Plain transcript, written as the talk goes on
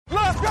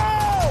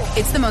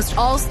It's the most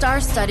all-star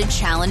studded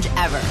challenge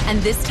ever. And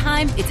this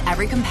time, it's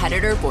every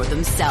competitor for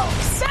themselves.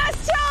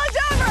 Best challenge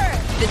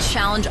ever! The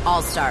Challenge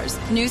All-Stars.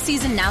 New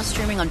season now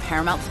streaming on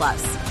Paramount+.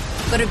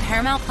 Go to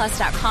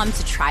ParamountPlus.com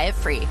to try it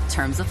free.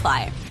 Terms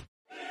apply.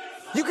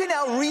 You can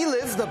now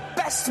relive the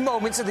best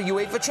moments of the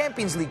UEFA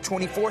Champions League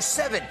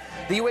 24/7.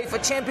 The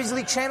UEFA Champions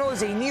League channel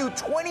is a new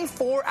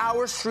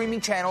 24-hour streaming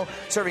channel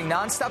serving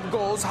non-stop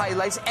goals,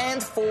 highlights,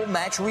 and full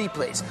match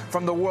replays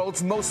from the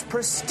world's most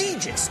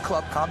prestigious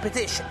club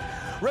competition.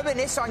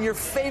 Reminisce on your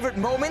favorite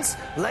moments,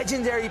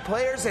 legendary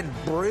players, and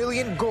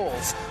brilliant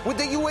goals with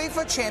the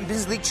UEFA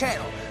Champions League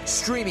channel,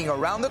 streaming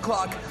around the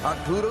clock on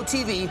Pluto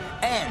TV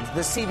and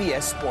the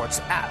CBS Sports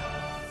app.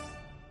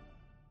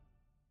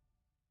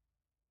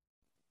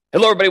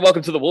 Hello, everybody.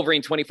 Welcome to the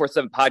Wolverine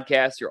 24/7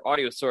 podcast, your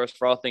audio source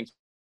for all things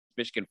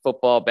Michigan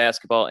football,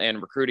 basketball,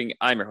 and recruiting.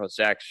 I'm your host,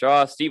 Zach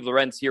Shaw. Steve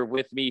Lorenz here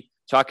with me,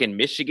 talking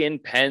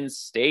Michigan-Penn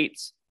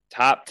State's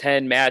top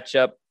 10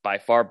 matchup. By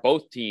far,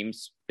 both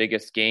teams'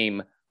 biggest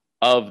game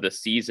of the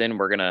season.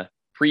 We're going to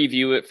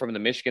preview it from the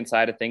Michigan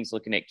side of things,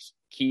 looking at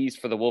keys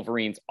for the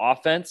Wolverines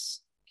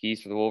offense,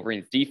 keys for the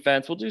Wolverines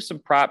defense. We'll do some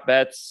prop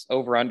bets,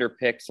 over-under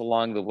picks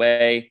along the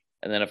way,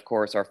 and then, of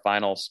course, our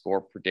final score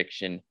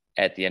prediction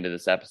at the end of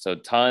this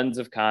episode. Tons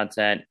of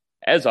content,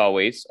 as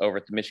always, over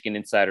at the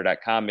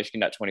MichiganInsider.com,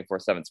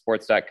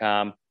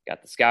 Michigan.247sports.com.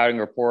 Got the scouting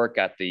report,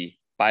 got the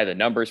by the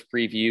numbers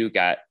preview,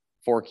 got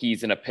 4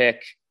 keys and a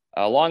pick,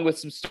 along with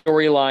some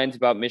storylines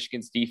about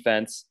Michigan's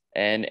defense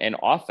and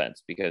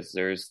offense, because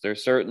there's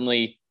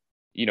certainly,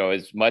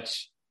 as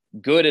much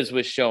good as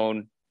was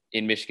shown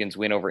in Michigan's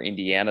win over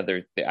Indiana,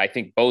 I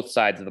think both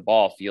sides of the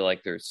ball feel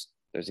like there's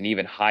an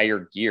even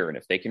higher gear. And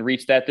if they can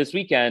reach that this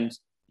weekend,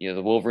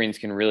 the Wolverines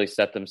can really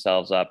set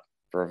themselves up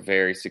for a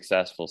very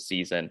successful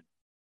season.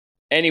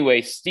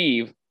 Anyway,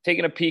 Steve,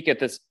 taking a peek at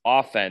this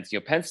offense,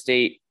 Penn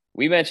State,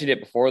 we mentioned it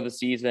before the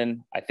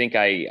season. I think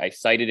I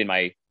cited in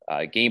my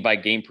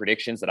game-by-game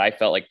predictions that I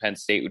felt like Penn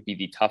State would be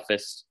the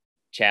toughest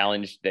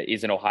challenge that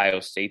is in Ohio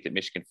State that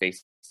Michigan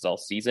faces all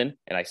season.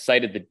 And I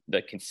cited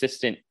the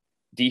consistent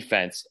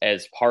defense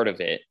as part of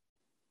it.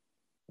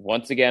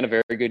 Once again, a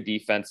very good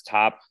defense,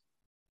 top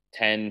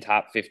 10,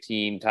 top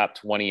 15, top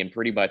 20 in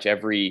pretty much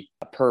every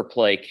per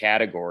play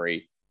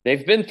category.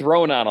 They've been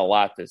thrown on a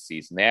lot this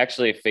season. They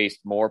actually have faced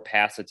more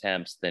pass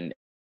attempts than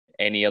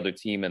any other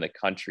team in the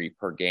country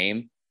per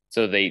game.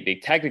 So they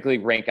technically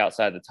rank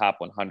outside the top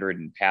 100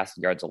 in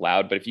passing yards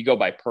allowed. But if you go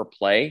by per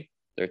play,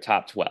 they're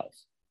top 12.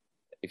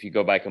 If you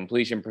go by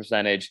completion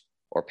percentage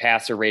or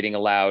passer rating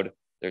allowed,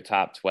 they're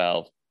top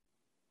 12.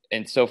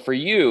 And so for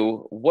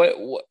you,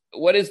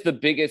 what is the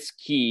biggest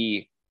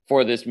key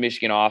for this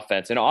Michigan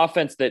offense? An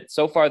offense that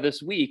so far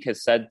this week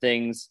has said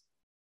things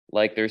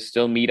like there's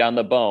still meat on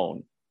the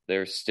bone.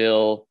 There's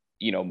still,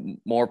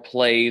 more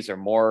plays or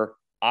more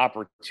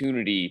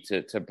opportunity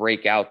to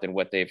break out than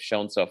what they've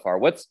shown so far.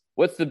 What's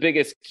the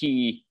biggest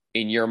key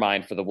in your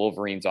mind for the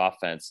Wolverines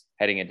offense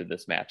heading into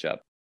this matchup?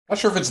 Not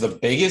sure if it's the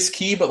biggest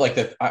key,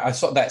 but I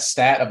saw that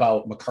stat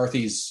about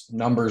McCarthy's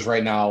numbers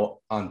right now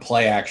on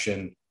play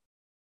action.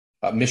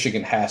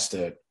 Michigan has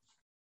to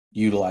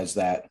utilize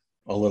that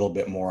a little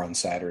bit more on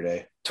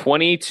Saturday.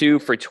 22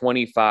 for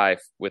 25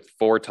 with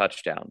 4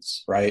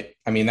 touchdowns. Right.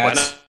 I mean,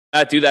 that's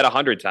not do that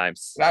 100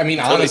 times. I mean,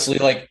 honestly,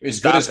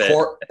 as good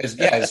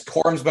as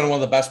Corum's been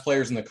one of the best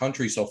players in the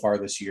country so far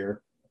this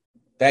year.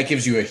 That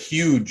gives you a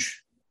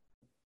huge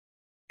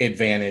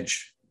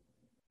advantage,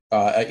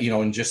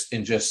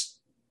 in just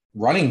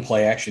running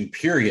play action,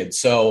 period.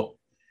 So,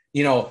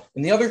 and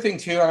the other thing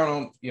too, I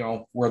don't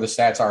know, where the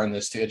stats are in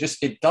this too.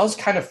 It does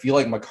kind of feel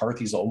like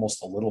McCarthy's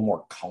almost a little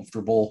more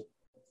comfortable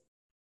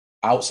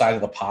outside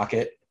of the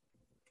pocket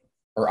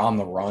or on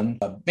the run.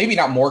 Maybe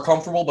not more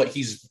comfortable, but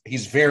he's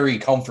very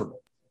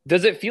comfortable.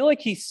 Does it feel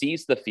like he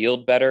sees the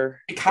field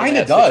better? It kind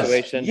of does.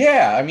 Situation?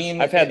 Yeah. I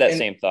mean, I've had that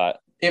same thought.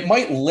 It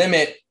might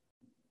limit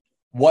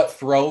what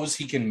throws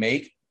he can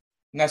make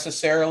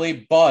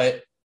necessarily,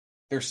 but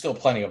there's still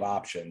plenty of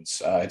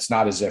options. It's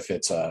not as if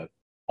it's a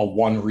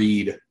one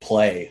read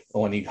play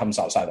when he comes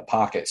outside the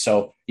pocket.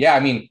 So yeah, I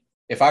mean,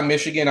 if I'm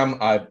Michigan,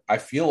 I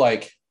feel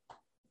like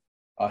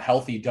a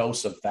healthy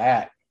dose of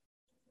that.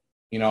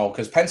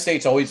 Because Penn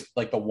State's always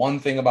like the one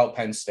thing about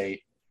Penn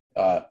State,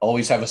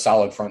 always have a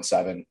solid front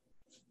seven.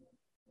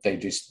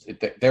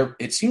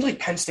 It seems like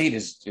Penn State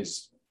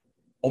is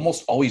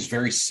almost always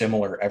very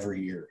similar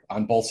every year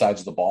on both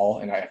sides of the ball.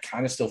 And I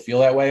kind of still feel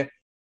that way.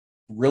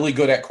 Really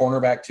good at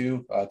cornerback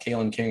too.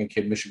 Kalen King, a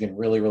kid Michigan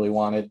really, really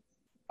wanted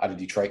out of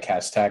Detroit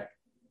Cass Tech.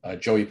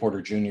 Joey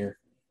Porter Jr.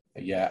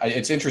 Yeah,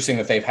 it's interesting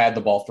that they've had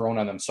the ball thrown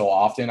on them so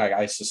often.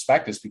 I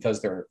suspect it's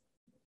because their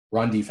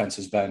run defense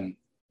has been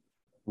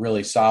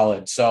really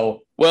solid.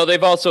 So, well,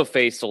 they've also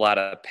faced a lot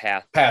of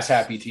pass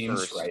happy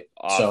teams, right?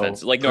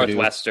 Offense, so, like Purdue,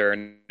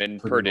 Northwestern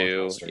and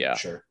Purdue. Yeah,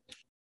 sure.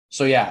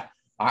 So yeah,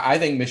 I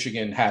think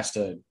Michigan has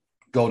to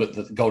go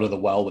to the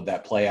well with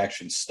that play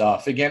action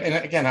stuff again.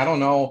 And again, I don't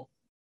know,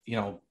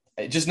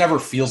 it just never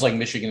feels like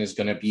Michigan is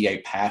going to be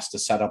a pass to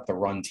set up the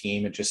run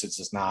team. It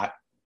does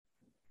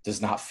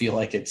not feel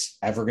like it's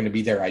ever going to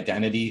be their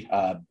identity.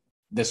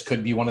 this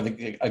could be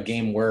a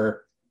game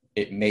where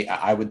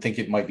I would think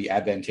it might be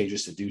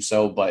advantageous to do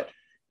so, but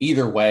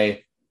either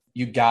way,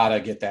 you gotta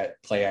get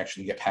that play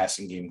action, get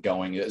passing game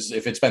going.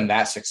 If it's been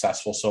that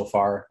successful so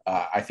far,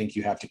 I think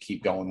you have to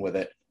keep going with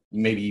it.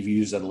 Maybe you've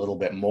used it a little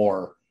bit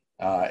more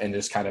and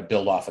just kind of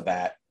build off of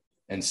that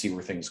and see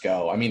where things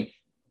go. I mean,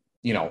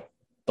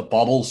 the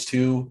bubbles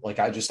too. Like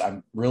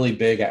I'm really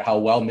big at how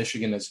well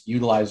Michigan has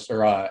utilized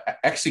or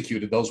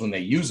executed those when they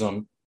use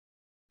them,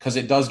 because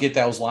it does get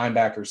those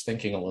linebackers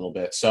thinking a little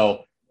bit.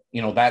 So,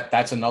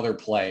 that's another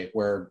play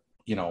where,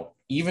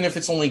 even if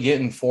it's only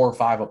getting 4 or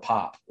 5 a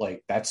pop,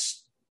 like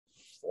that's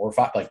 4 or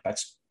 5, like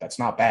that's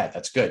not bad.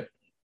 That's good.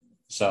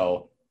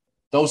 So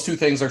those two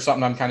things are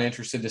something I'm kind of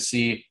interested to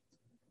see,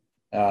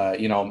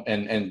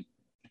 and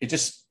it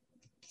just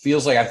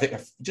feels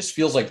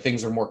like,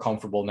 things are more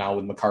comfortable now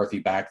with McCarthy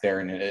back there.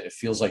 And it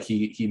feels like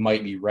he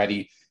might be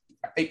ready.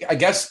 I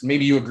guess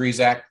maybe you agree,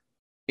 Zach.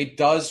 It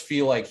does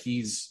feel like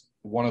he's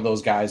one of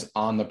those guys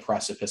on the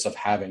precipice of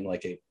having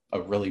like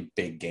a really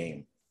big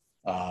game,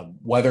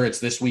 whether it's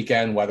this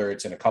weekend, whether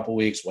it's in a couple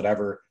weeks,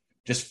 whatever.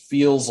 Just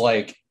feels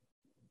like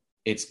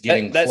it's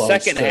getting that close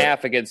second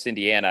half against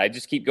Indiana. I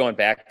just keep going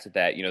back to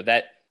that.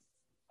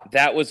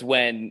 That was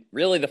when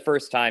really the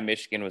first time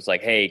Michigan was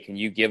like, hey, can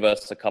you give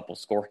us a couple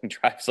scoring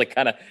drives? Like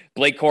kind of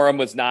Blake Corum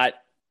was not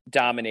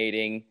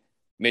dominating.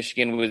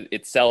 Michigan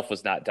itself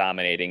was not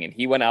dominating. And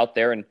he went out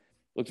there and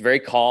looked very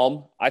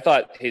calm. I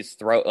thought his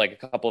throw, like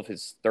a couple of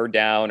his third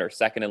down or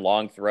second and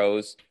long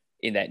throws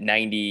in that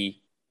 99,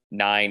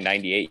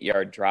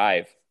 98-yard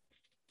drive.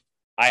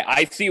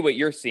 I see what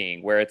you're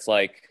seeing, where it's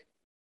like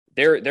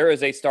there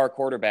is a star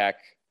quarterback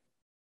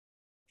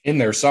in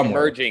there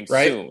somewhere, emerging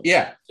right? soon.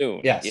 Yeah.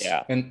 Soon. Yes.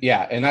 Yeah.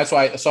 And that's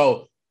why.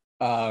 So,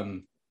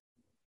 I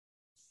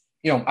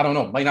don't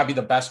know, might not be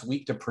the best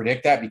week to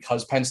predict that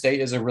because Penn State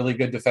is a really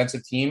good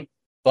defensive team,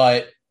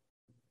 but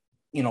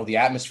the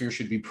atmosphere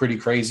should be pretty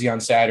crazy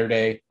on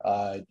Saturday.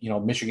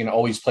 Michigan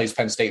always plays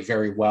Penn State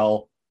very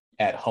well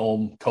at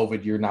home,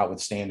 COVID year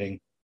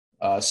notwithstanding.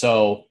 It's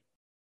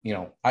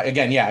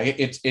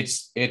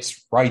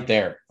right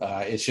there.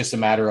 It's just a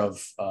matter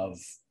of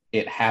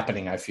it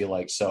happening, I feel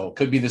like. So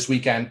could be this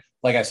weekend.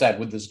 Like I said,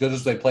 with as good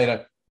as they played,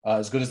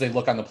 as good as they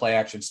look on the play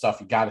action stuff,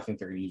 you got to think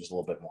they're going to use a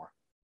little bit more.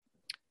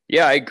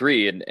 Yeah, I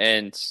agree.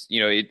 And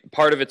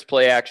part of it's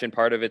play action,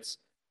 part of it's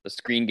the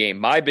screen game.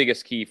 My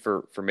biggest key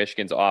for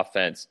Michigan's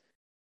offense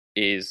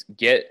is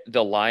get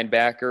the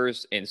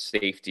linebackers and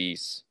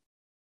safeties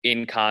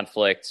in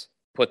conflict,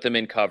 put them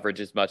in coverage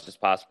as much as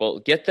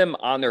possible, get them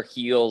on their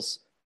heels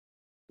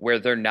where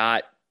they're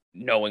not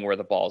knowing where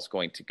the ball is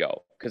going to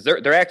go. Because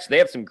they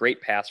have some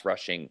great pass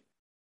rushing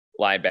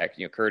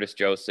linebackers. Curtis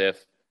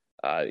Joseph.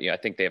 I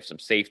think they have some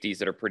safeties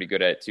that are pretty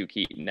good at it too,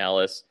 Keaton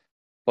Ellis.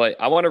 But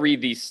I want to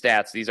read these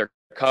stats. These are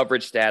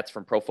coverage stats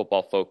from Pro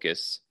Football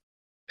Focus.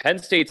 Penn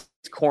State's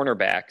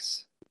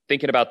cornerbacks,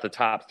 thinking about the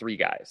top 3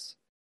 guys,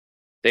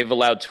 they've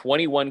allowed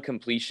 21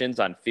 completions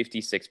on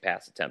 56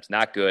 pass attempts.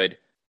 Not good.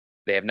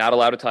 They have not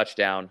allowed a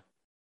touchdown.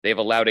 They've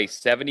allowed a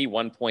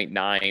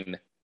 71.9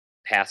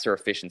 passer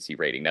efficiency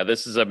rating. Now,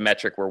 this is a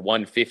metric where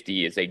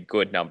 150 is a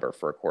good number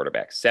for a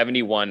quarterback.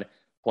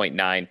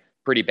 71.9,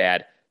 pretty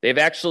bad. They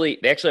actually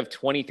have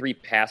 23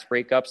 pass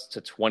breakups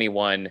to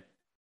 21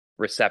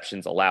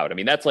 receptions allowed. I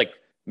mean, that's like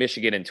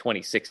Michigan in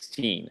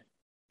 2016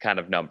 kind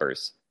of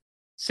numbers.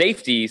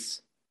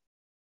 Safeties,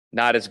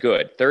 not as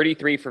good.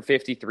 33 for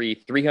 53,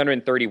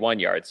 331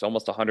 yards,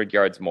 almost 100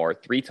 yards more,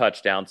 3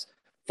 touchdowns,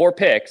 4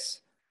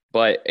 picks,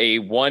 but a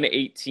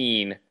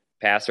 118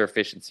 passer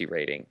efficiency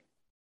rating.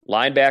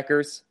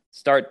 Linebackers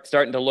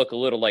starting to look a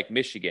little like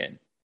Michigan,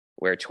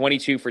 where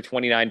 22 for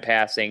 29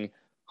 passing,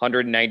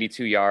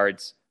 192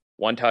 yards,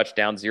 1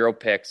 touchdown, 0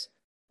 picks,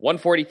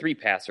 143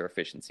 passer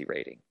efficiency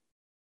rating.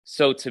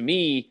 So to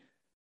me,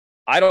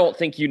 I don't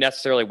think you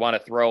necessarily want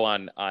to throw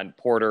on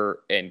Porter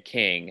and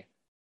King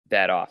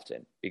that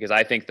often because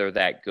I think they're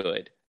that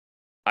good.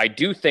 I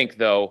do think,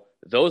 though,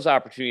 those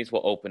opportunities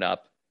will open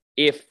up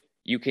if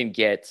you can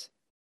get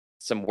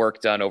some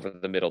work done over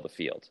the middle of the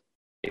field.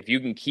 If you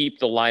can keep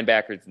the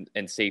linebackers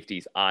and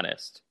safeties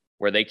honest,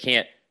 where they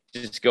can't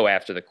just go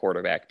after the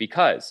quarterback,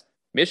 because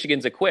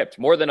Michigan's equipped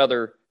more than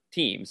other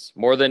teams,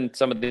 more than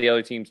some of the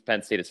other teams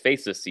Penn State has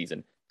faced this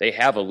season. They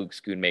have a Luke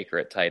Schoonmaker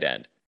at tight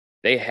end.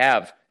 They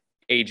have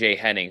A.J.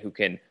 Henning, who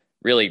can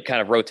really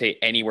kind of rotate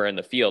anywhere in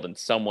the field, and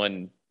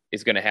someone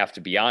is going to have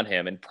to be on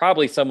him, and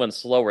probably someone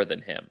slower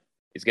than him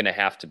is going to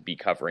have to be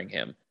covering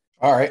him.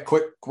 All right,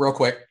 real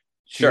quick. To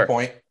Sure. your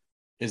point,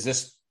 is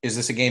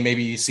this a game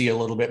maybe you see a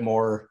little bit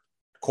more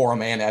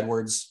Corum and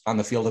Edwards on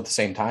the field at the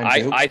same time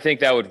too? I think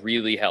that would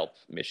really help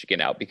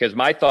Michigan out, because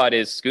my thought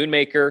is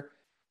Schoonmaker,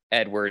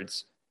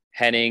 Edwards,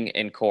 Henning,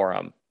 and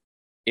Corum.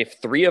 If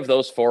 3 of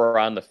those 4 are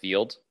on the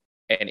field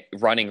and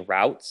running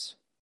routes,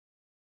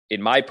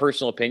 in my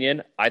personal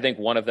opinion, I think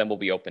one of them will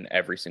be open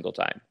every single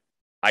time.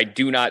 I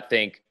do not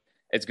think,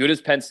 as good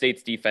as Penn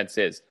State's defense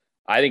is,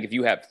 I think if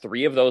you have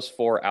 3 of those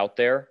 4 out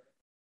there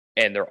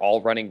and they're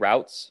all running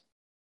routes,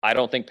 I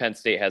don't think Penn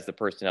State has the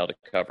personnel to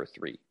cover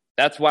 3.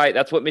 That's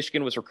what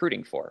Michigan was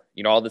recruiting for,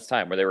 all this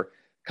time, where they were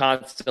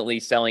constantly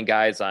selling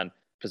guys on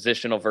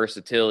positional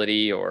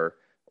versatility or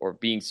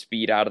being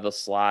speed out of the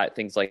slot,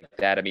 things like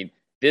that. I mean,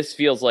 this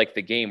feels like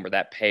the game where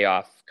that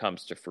payoff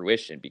comes to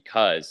fruition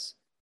because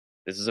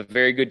this is a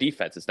very good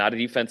defense. It's not a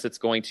defense that's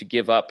going to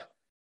give up,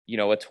 a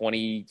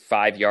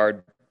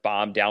 25-yard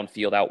bomb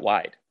downfield out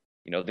wide.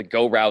 The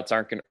go routes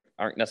aren't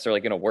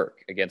necessarily going to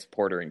work against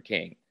Porter and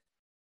King.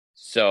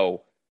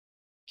 So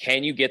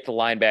can you get the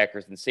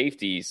linebackers and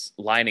safeties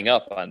lining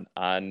up on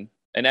an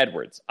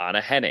Edwards, on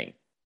a Henning?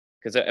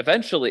 Because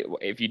eventually,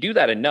 if you do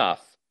that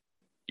enough,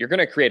 you're going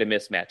to create a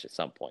mismatch at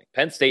some point.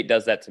 Penn State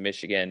does that to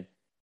Michigan.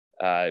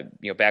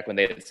 Back when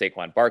they had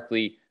Saquon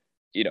Barkley,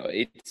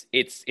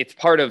 it's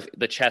part of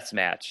the chess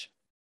match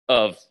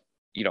of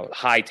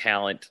high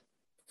talent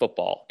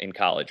football in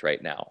college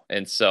right now.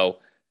 And so,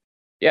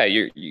 yeah,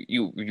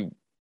 you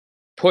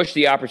push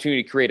the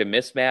opportunity to create a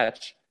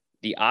mismatch.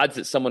 The odds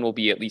that someone will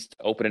be at least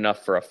open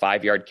enough for a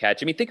 5-yard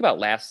catch. I mean, think about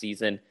last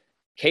season.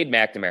 Cade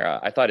McNamara,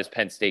 I thought his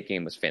Penn State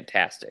game was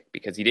fantastic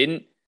because there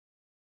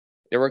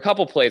were a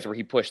couple plays where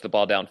he pushed the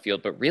ball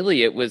downfield, but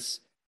really it was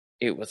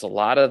a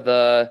lot of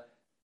the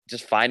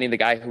just finding the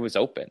guy who was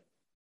open,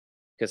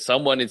 because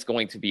someone is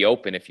going to be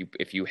open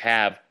if you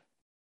have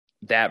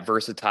that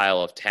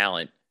versatile of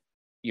talent,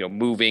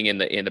 moving in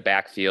the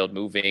backfield,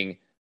 moving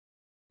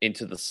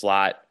into the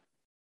slot.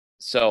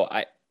 So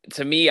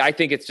to me, I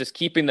think it's just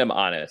keeping them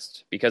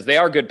honest because they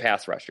are good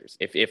pass rushers.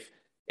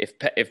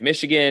 If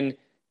Michigan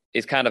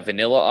is kind of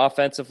vanilla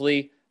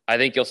offensively, I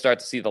think you'll start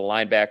to see the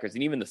linebackers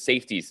and even the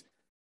safeties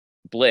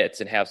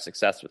blitz and have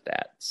success with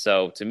that.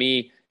 So to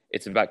me,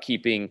 it's about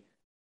keeping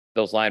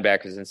those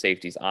linebackers and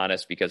safeties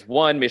honest because,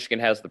 one, Michigan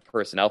has the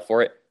personnel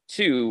for it.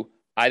 Two,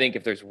 I think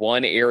if there's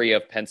one area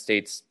of Penn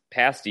State's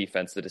pass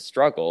defense that has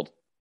struggled,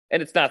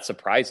 and it's not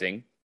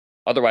surprising,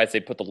 otherwise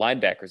they'd put the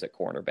linebackers at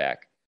cornerback.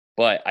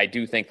 But I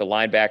do think the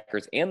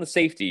linebackers and the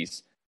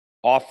safeties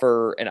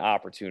offer an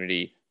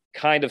opportunity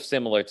kind of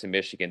similar to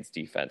Michigan's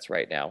defense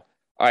right now.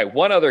 All right,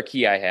 one other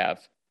key I have,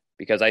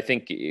 because I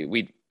think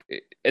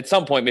at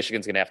some point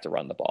Michigan's going to have to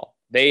run the ball.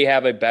 They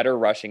have a better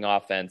rushing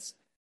offense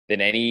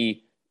than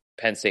any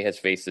Penn State has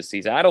faced this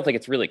season. I don't think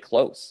it's really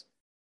close,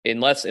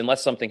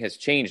 unless something has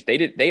changed.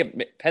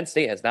 Penn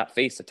State has not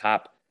faced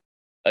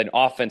an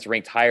offense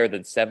ranked higher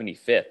than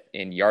 75th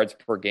in yards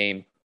per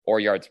game or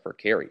yards per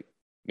carry.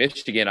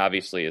 Michigan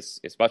obviously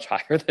is much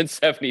higher than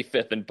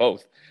 75th in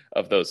both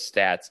of those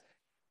stats.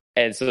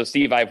 And so,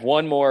 Steve, I have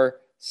one more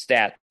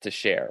stat to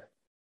share.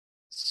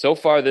 So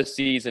far this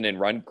season in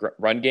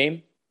run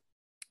game,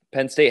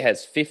 Penn State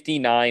has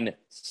 59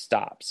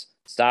 stops.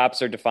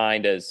 Stops are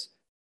defined as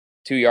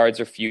 2 yards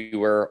or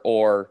fewer,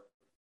 or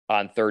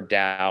on third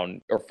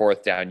down or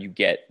fourth down, you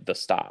get the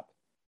stop.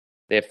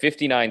 They have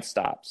 59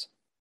 stops,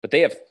 but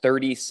they have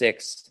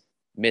 36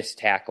 missed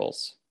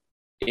tackles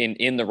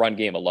in the run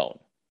game alone.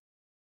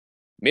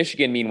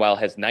 Michigan, meanwhile,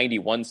 has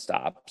 91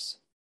 stops.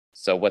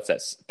 So what's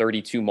that,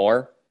 32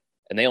 more?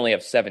 And they only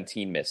have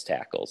 17 missed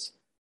tackles.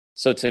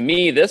 So to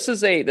me, this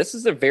is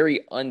a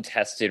very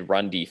untested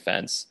run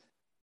defense.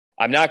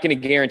 I'm not going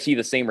to guarantee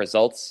the same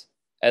results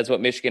as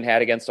what Michigan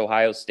had against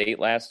Ohio State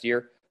last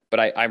year, but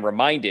I'm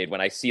reminded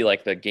when I see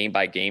like the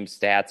game-by-game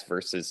stats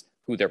versus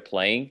who they're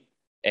playing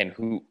and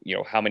who,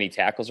 how many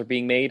tackles are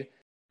being made.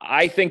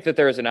 I think that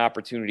there is an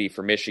opportunity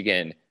for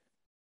Michigan,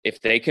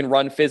 if they can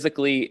run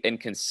physically and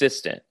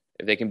consistent,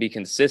 if they can be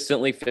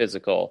consistently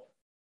physical,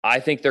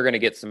 I think they're going to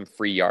get some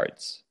free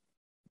yards.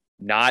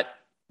 Not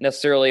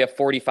necessarily a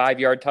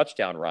 45-yard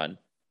touchdown run,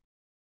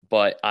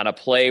 but on a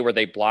play where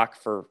they block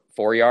for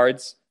 4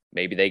 yards,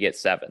 maybe they get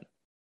 7.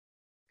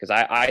 Because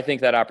I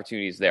think that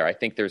opportunity is there. I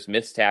think there's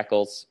missed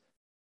tackles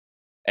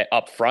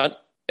up front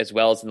as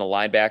well as in the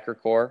linebacker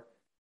core.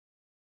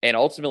 And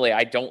ultimately,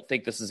 I don't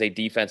think this is a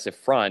defensive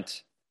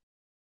front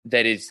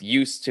that is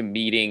used to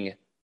meeting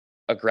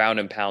a ground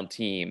and pound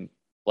team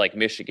like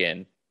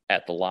Michigan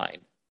at the line.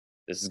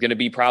 This is going to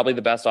be probably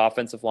the best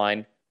offensive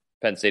line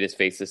Penn State has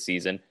faced this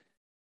season.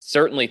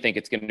 Certainly think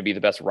it's going to be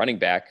the best running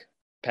back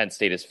Penn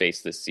State has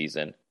faced this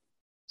season.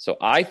 So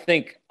I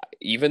think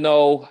even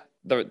though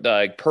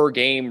the per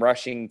game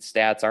rushing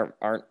stats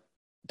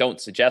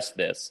don't suggest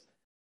this,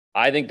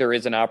 I think there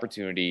is an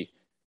opportunity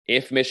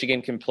if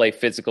Michigan can play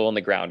physical in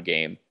the ground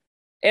game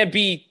and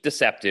be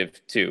deceptive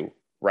too,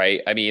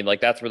 right? I mean, like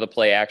that's where the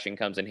play action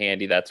comes in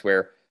handy. That's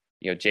where,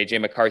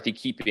 JJ McCarthy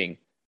keeping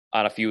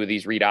on a few of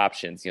these read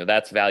options,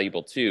 that's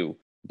valuable too.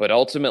 But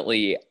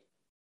ultimately,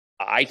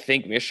 I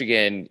think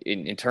Michigan,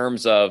 in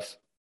terms of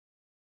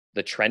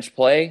the trench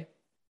play,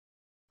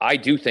 I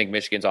do think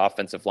Michigan's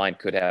offensive line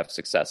could have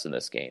success in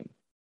this game.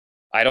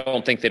 I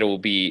don't think that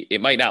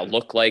it might not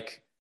look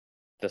like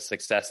the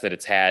success that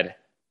it's had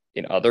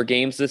in other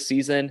games this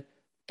season,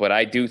 but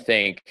I do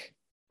think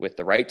with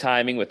the right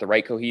timing, with the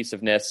right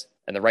cohesiveness,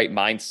 and the right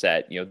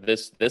mindset,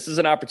 this is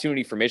an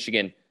opportunity for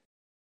Michigan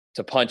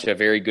to punch a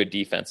very good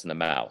defense in the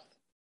mouth.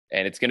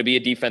 And it's going to be a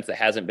defense that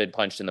hasn't been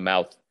punched in the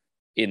mouth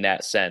in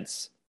that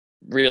sense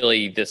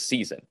really this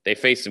season. They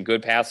faced some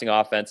good passing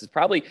offenses,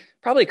 probably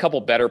a couple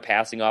better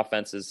passing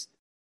offenses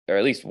or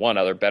at least one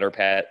other better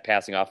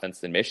passing offense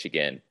than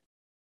Michigan,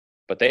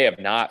 but they have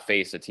not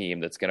faced a team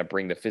that's going to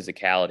bring the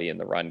physicality in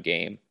the run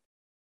game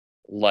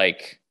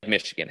like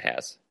Michigan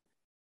has.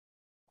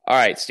 All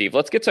right, Steve,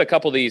 let's get to a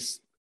couple of these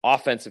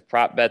offensive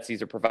prop bets.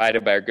 These are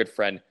provided by our good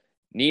friend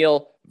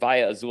Neil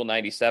via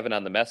Azul97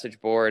 on the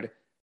message board.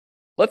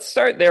 Let's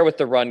start there with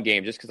the run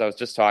game, just because I was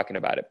just talking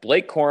about it.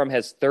 Blake Corum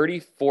has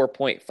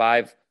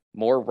 34.5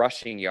 more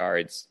rushing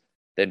yards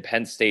than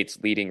Penn State's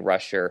leading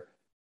rusher.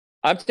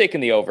 I'm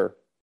taking the over.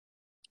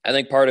 I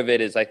think part of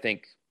it is I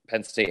think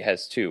Penn State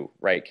has two,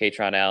 right?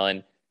 Katron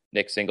Allen,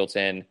 Nick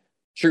Singleton,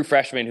 true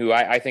freshmen who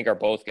I think are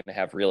both going to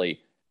have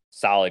really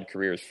solid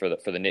careers for the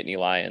Nittany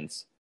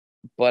Lions.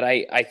 But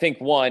I think,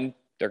 one,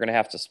 they're going to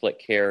have to split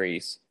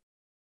carries.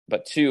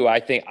 But two, I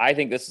think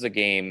this is a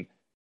game,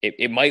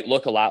 it might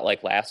look a lot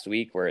like last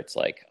week where it's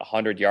like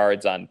 100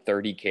 yards on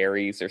 30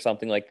 carries or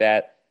something like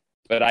that.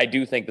 But I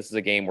do think this is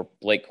a game where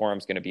Blake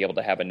Corum's going to be able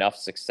to have enough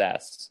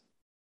success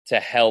to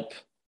help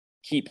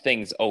keep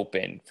things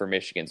open for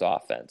Michigan's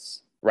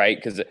offense, right?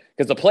 Because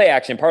the play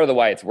action, part of the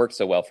why it's worked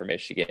so well for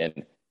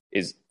Michigan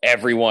is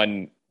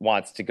everyone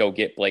wants to go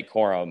get Blake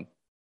Corum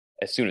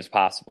as soon as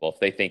possible if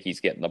they think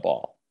he's getting the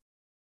ball.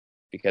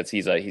 Because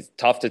he's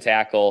tough to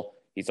tackle.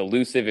 He's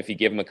elusive if you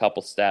give him a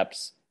couple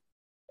steps.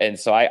 And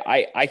so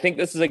I think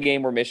this is a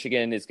game where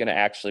Michigan is going to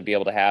actually be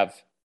able to have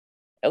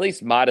at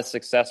least modest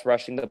success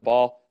rushing the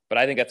ball. But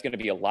I think that's going to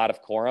be a lot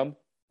of Corum.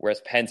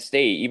 Whereas Penn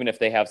State, even if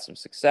they have some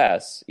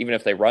success, even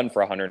if they run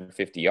for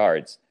 150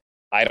 yards,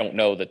 I don't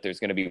know that there's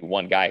going to be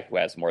one guy who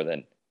has more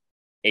than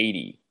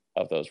 80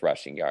 of those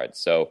rushing yards.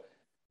 So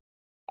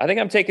I think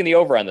I'm taking the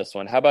over on this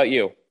one. How about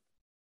you?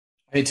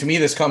 Hey, to me,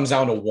 this comes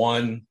down to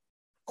one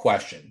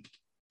question.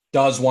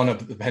 Does one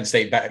of the Penn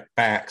State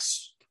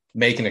backs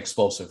make an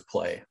explosive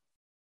play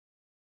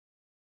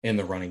in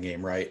the running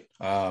game, right?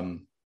 I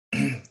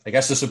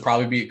guess this would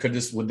probably be,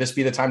 would this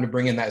be the time to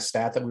bring in that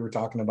stat that we were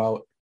talking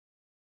about?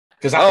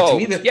 Because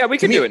we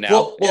can do it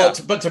now.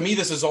 But to me,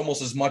 this is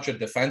almost as much a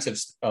defensive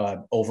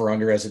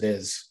over-under as it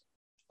is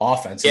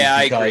offensive. Yeah,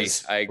 I agree.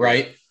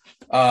 Right?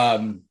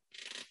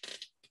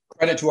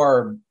 Credit to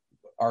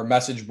our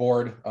message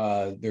board.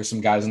 There's some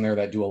guys in there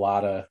that do a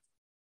lot of,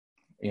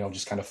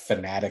 just kind of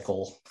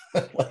fanatical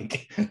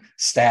like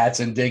stats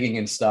and digging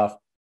and stuff.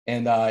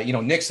 And,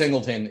 Nick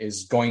Singleton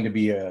is going to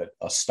be a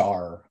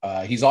star.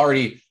 He's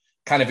already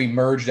kind of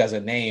emerged as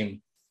a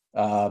name,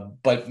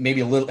 but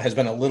maybe has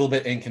been a little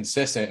bit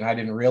inconsistent. And I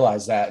didn't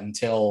realize that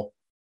until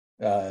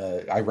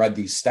I read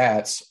these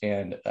stats.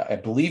 And I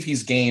believe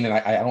he's gained, and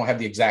I don't have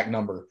the exact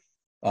number,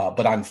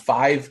 but on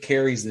 5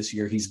 carries this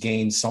year, he's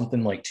gained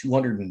something like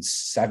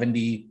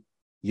 270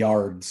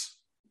 yards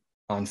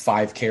on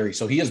 5 carries.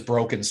 So he has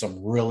broken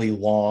some really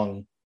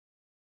long,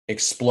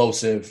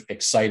 explosive,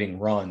 exciting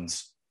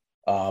runs.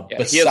 He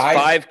has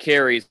 5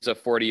 carries of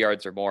 40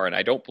 yards or more, and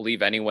I don't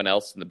believe anyone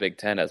else in the Big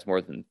Ten has more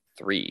than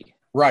 3.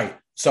 Right.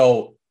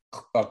 So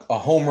a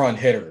home run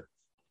hitter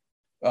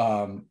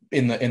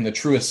in the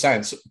truest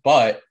sense.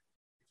 But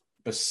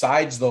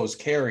besides those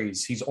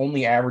carries, he's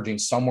only averaging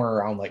somewhere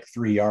around like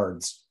 3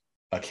 yards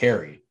a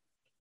carry.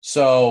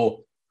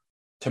 So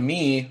to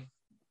me,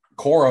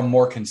 Corum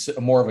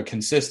more of a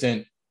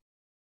consistent,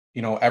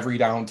 every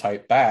down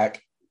type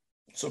back.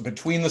 So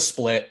between the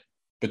split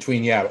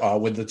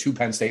with the 2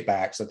 Penn State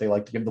backs that they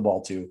like to give the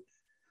ball to,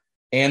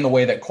 and the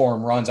way that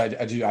Corum runs, I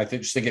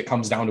just think it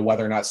comes down to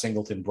whether or not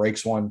Singleton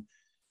breaks one.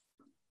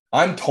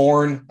 I'm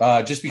torn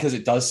just because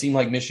it does seem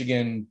like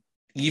Michigan,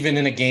 even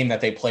in a game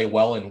that they play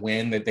well and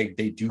win, that they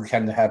do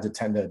tend to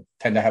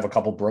have a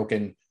couple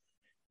broken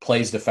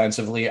plays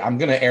defensively. I'm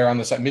going to err on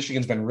the side.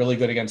 Michigan's been really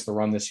good against the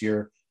run this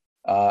year.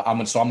 I'm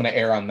going to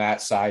err on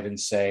that side and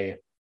say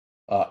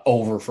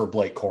over for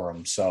Blake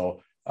Corum.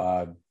 So,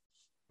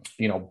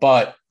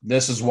 but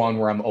this is one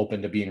where I'm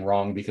open to being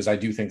wrong, because I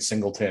do think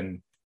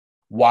Singleton,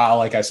 while,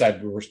 like I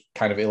said, we're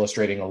kind of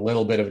illustrating a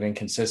little bit of an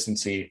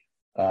inconsistency,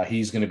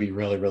 he's going to be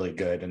really, really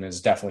good and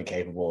is definitely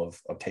capable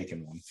of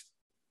taking one.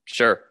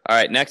 Sure. All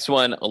right. Next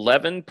one,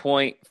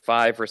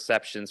 11.5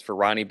 receptions for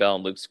Ronnie Bell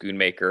and Luke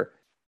Schoonmaker.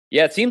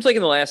 Yeah, it seems like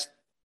in the last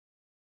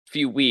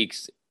few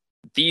weeks,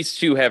 these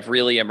two have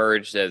really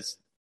emerged as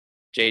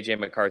J.J.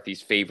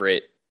 McCarthy's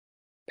favorite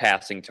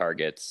passing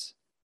targets.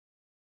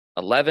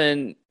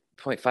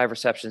 11.5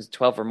 receptions,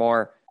 12 or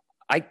more.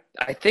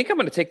 I think I'm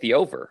going to take the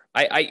over.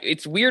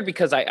 It's weird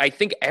because I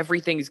think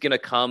everything's going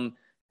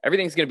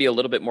to be a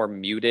little bit more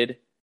muted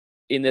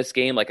in this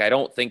game. Like, I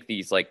don't think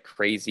these like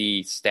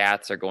crazy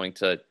stats are going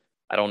to,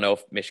 I don't know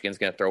if Michigan's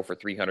going to throw for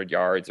 300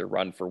 yards or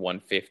run for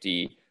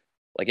 150.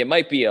 Like, it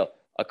might be a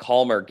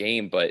calmer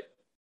game, but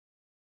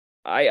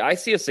I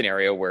see a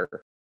scenario where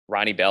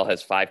Ronnie Bell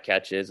has 5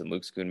 catches and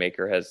Luke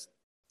Schoonmaker has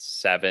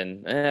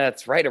 7.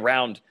 It's right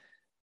around.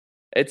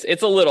 It's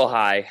a little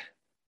high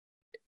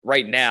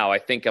right now. I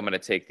think I'm going to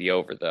take the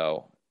over,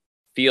 though.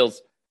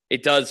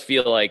 It does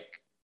feel like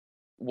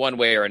one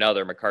way or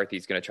another,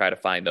 McCarthy's going to try to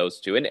find those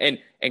two. And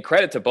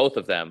credit to both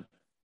of them.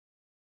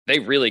 They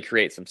really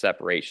create some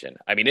separation.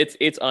 I mean,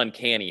 it's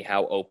uncanny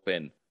how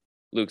open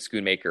Luke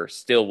Schoonmaker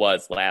still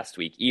was last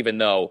week, even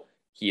though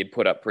he had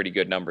put up pretty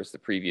good numbers the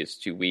previous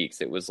 2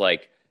 weeks. It was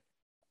like,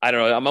 I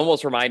don't know, I'm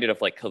almost reminded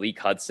of like Khaleke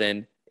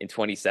Hudson in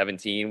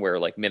 2017, where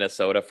like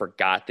Minnesota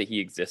forgot that he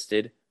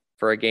existed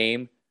for a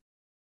game.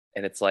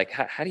 And it's like,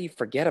 how do you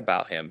forget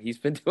about him? He's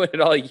been doing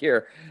it all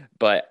year.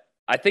 But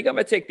I think I'm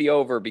going to take the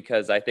over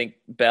because I think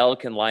Bell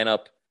can line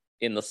up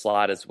in the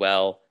slot as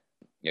well.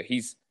 You know,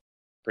 he's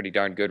a pretty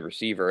darn good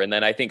receiver. And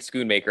then I think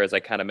Schoonmaker, as I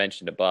kind of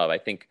mentioned above, I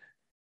think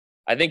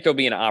there'll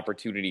be an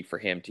opportunity for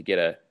him to get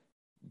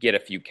a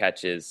few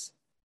catches.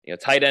 You know,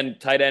 tight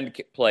end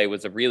play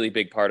was a really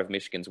big part of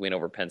Michigan's win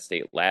over Penn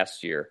State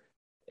last year.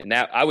 And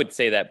that, I would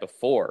say that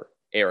before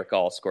Eric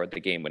All scored the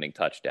game-winning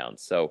touchdown.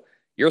 So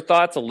your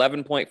thoughts,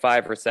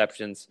 11.5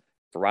 receptions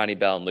for Ronnie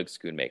Bell and Luke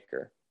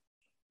Schoonmaker.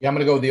 Yeah, I'm going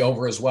to go with the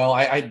over as well.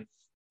 I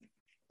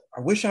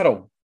wish I'd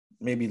have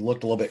maybe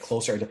looked a little bit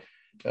closer to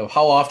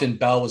how often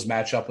Bell was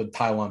matched up with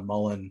Tywan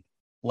Mullen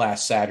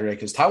last Saturday,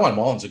 because Tywan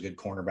Mullen's a good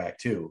cornerback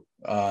too.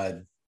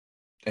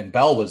 And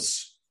Bell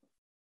was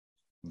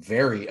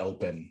very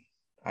open.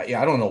 I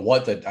don't know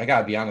I got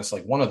to be honest,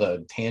 like one of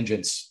the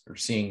tangents or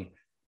seeing,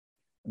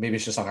 maybe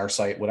it's just on our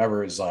site,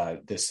 whatever, is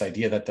this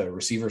idea that the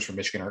receivers from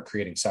Michigan aren't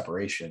creating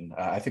separation.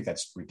 I think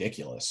that's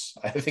ridiculous.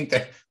 I think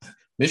that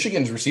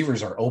Michigan's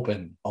receivers are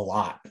open a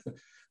lot.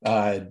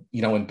 And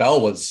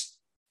Bell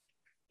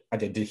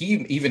did he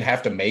even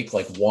have to make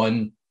like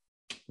one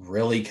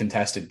really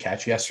contested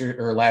catch yesterday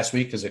or last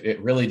week? Because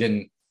it really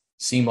didn't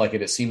seem like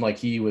it. It seemed like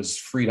he was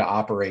free to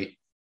operate.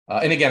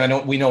 And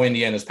again, we know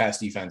Indiana's pass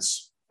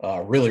defense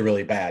really,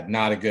 really bad.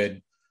 Not a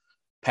good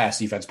pass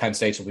defense. Penn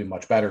State's will be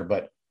much better.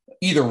 But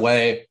either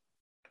way,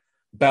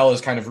 Bell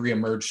has kind of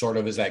reemerged sort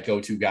of as that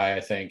go-to guy,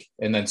 I think.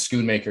 And then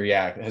Schoonmaker,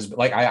 has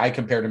like I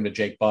compared him to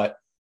Jake Butt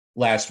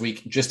last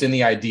week, just in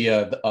the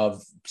idea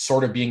of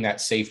sort of being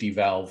that safety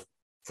valve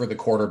for the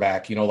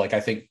quarterback. I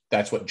think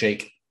that's what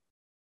Jake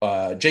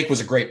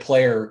was a great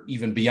player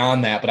even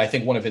beyond that. But I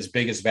think one of his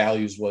biggest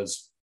values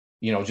was,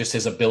 just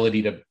his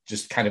ability to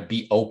just kind of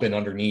be open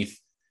underneath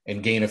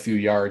and gain a few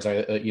yards.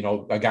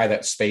 A guy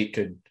that Spate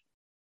could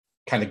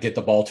kind of get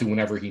the ball to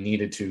whenever he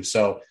needed to.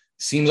 So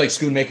seems like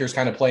Schoonmaker's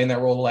kind of playing that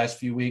role the last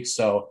few weeks.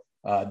 So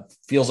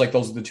feels like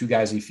those are the two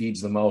guys he feeds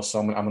the most. So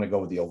I'm going to go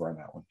with the over on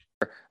that one.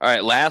 All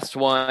right, last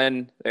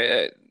one.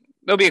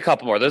 There'll be a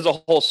couple more. There's a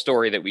whole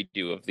story that we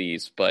do of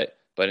these, but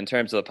in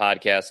terms of the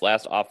podcast,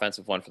 last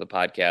offensive one for the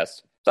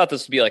podcast, thought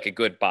this would be like a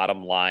good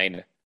bottom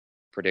line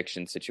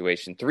prediction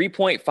situation.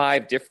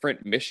 3.5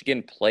 different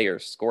Michigan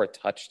players score a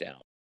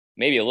touchdown.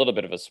 Maybe a little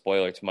bit of a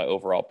spoiler to my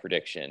overall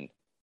prediction.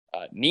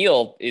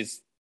 Neil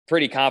is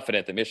pretty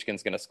confident that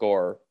Michigan's going to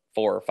score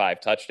 4 or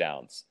 5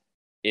 touchdowns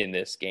in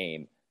this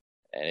game,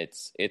 and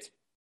it's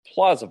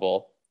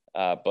plausible.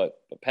 But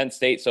Penn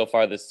State so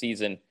far this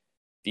season,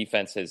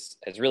 defense has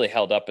really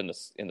held up in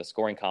the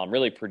scoring column.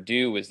 Really,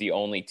 Purdue is the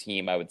only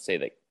team I would say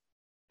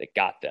that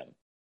got them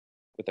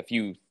with a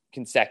few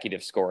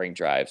consecutive scoring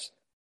drives.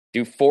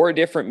 Do 4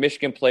 different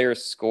Michigan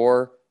players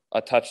score a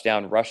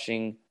touchdown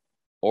rushing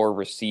or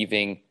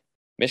receiving?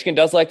 Michigan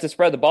does like to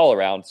spread the ball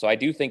around, so I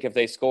do think if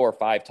they score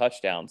 5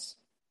 touchdowns,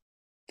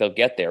 they'll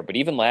get there. But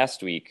even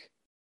last week,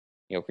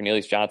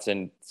 Cornelius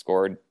Johnson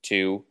scored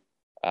 2.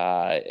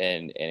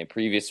 And in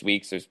previous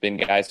weeks, there's been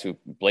guys who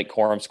Blake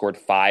Corum scored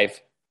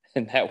 5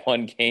 in that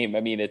one game.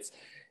 I mean,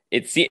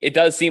 it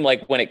does seem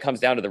like when it comes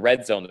down to the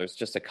red zone, there's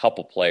just a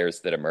couple players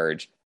that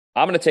emerge.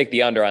 I'm going to take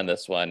the under on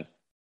this one.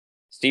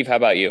 Steve, how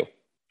about you?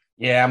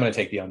 Yeah, I'm going to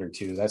take the under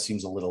too. That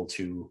seems a little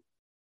too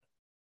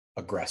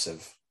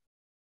aggressive.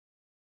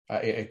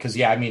 Because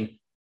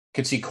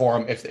could see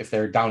Corum if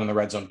they're down in the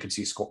red zone, could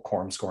see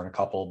Corum scoring a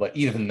couple. But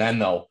even then,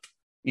 though,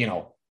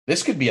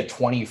 this could be a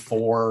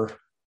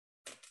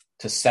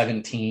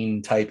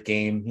 24-17 type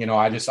game.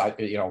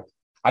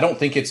 I don't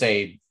think it's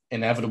a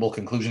inevitable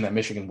conclusion that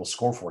Michigan will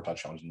score 4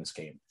 touchdowns in this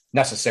game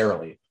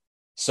necessarily.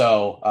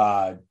 So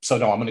no, I'm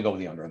going to go with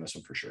the under on this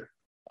one for sure.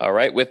 All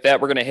right. With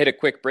that, we're going to hit a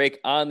quick break.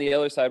 On the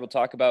other side, we'll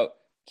talk about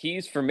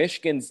keys for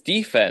Michigan's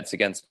defense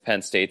against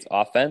Penn State's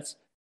offense,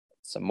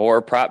 some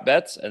more prop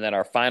bets, and then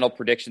our final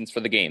predictions for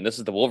the game. This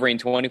is the Wolverine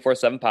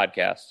 24/7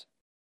 podcast.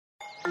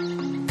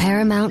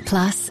 Paramount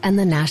Plus and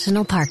the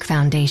National Park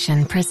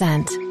Foundation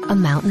present A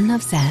Mountain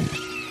of Zen.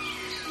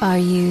 Are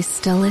you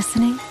still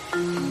listening?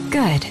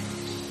 Good.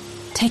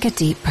 Take a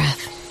deep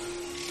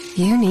breath.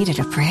 You needed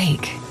a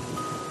break.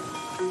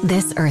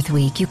 This Earth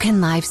Week, you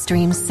can live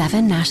stream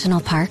 7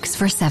 national parks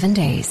for 7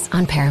 days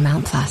on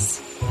Paramount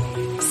Plus.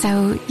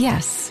 So,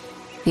 yes,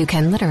 you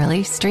can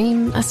literally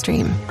stream a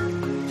stream.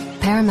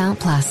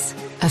 Paramount Plus,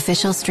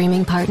 official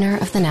streaming partner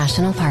of the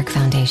National Park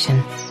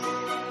Foundation.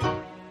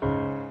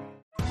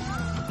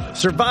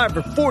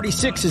 Survivor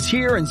 46 is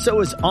here, and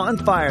so is On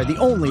Fire, the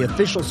only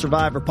official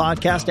Survivor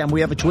podcast, and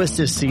we have a twist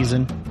this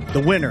season. The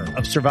winner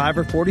of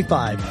Survivor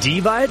 45, Dee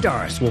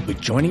Valladares, will be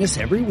joining us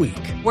every week.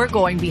 We're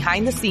going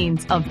behind the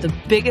scenes of the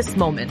biggest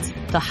moments,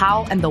 the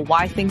how and the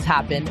why things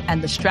happen,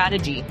 and the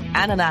strategy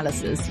and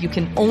analysis you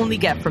can only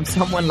get from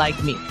someone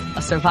like me,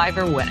 a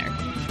Survivor winner.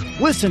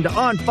 Listen to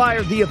On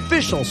Fire, the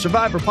official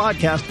Survivor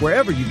podcast,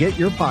 wherever you get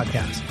your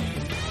podcast.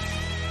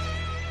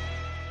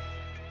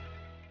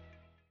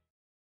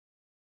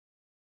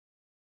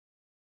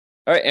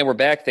 All right, and we're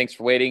back. Thanks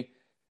for waiting.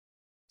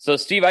 So,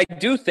 Steve, I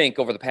do think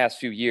over the past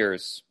few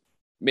years,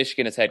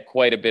 Michigan has had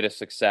quite a bit of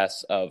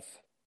success of,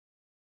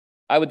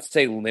 I would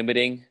say,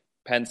 limiting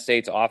Penn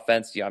State's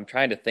offense. I'm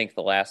trying to think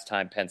the last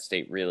time Penn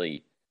State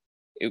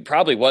it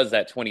probably was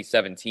that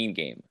 2017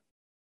 game.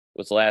 It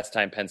was the last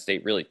time Penn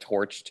State really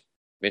torched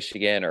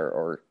Michigan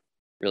or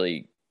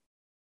really,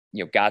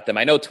 got them.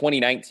 I know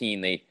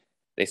 2019,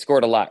 they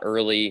scored a lot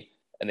early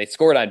and they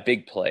scored on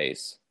big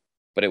plays,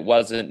 but it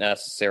wasn't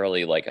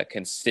necessarily like a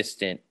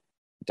consistent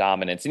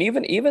dominance. And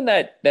even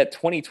that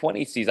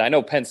 2020 season, I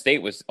know Penn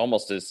State was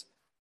almost as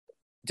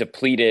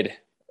depleted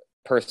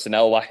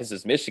personnel-wise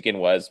as Michigan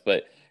was,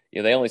 but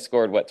they only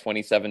scored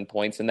 27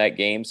 points in that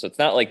game. So it's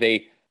not like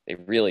they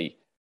really,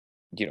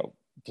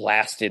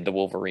 blasted the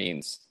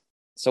Wolverines.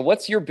 So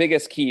what's your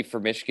biggest key for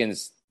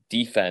Michigan's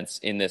defense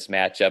in this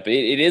matchup?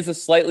 It is a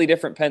slightly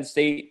different Penn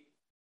State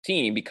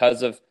team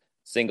because of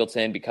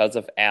Singleton, because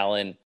of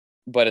Allen,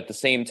 but at the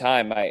same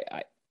time,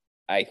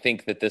 I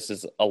think that this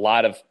is a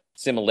lot of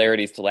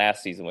similarities to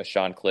last season with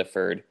Sean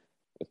Clifford,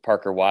 with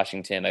Parker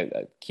Washington,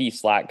 a key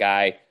slot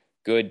guy,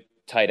 good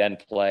tight end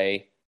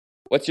play.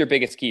 What's your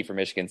biggest key for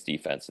Michigan's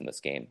defense in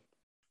this game?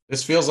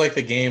 This feels like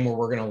the game where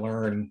we're going to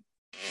learn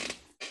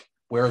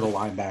where the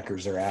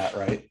linebackers are at,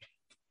 right?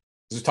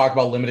 We talk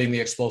about limiting the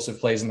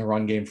explosive plays in the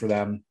run game for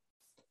them.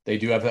 They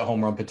do have that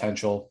home run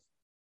potential.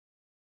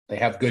 They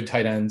have good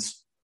tight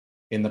ends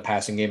in the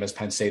passing game, as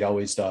Penn State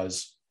always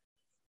does.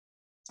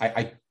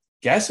 I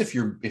guess if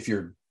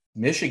you're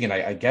Michigan,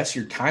 I guess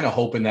you're kind of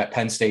hoping that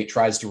Penn State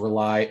tries to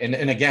rely.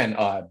 And again,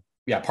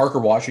 Parker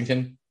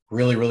Washington,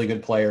 really, really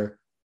good player.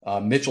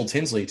 Mitchell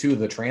Tinsley, too,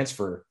 the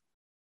transfer.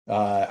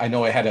 I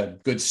know it had a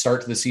good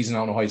start to the season. I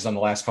don't know how he's done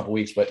the last couple of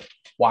weeks, but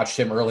watched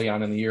him early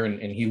on in the year,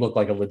 and he looked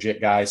like a legit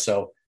guy.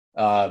 So,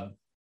 like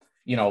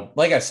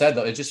I said,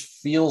 though, it just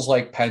feels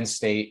like Penn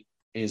State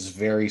is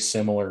very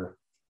similar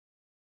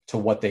to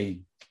what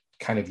they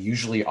kind of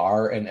usually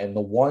are. And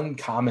the one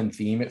common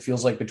theme, it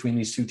feels like, between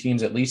these two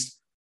teams, at least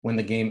when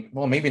the game,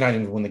 well, maybe not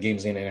even when the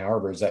game's in Ann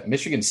Arbor, is that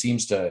Michigan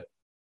seems to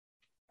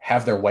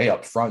have their way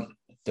up front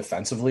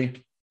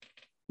defensively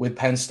with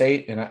Penn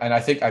State. And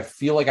I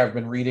feel like I've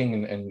been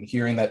reading and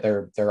hearing that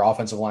their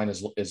offensive line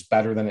is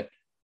better than it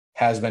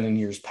has been in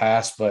years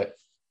past. But,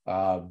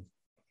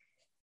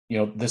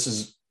 this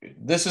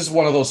is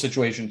one of those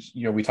situations,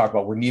 we talk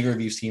about where neither of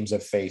these teams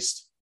have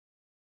faced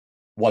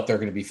what they're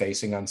going to be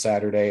facing on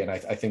Saturday. And I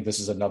think this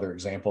is another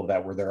example of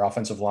that, where their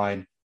offensive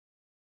line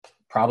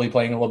probably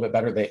playing a little bit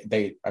better.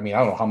 I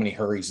don't know how many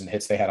hurries and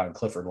hits they had on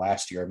Clifford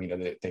last year. I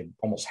mean, they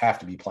almost have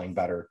to be playing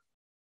better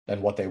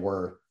than what they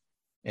were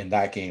in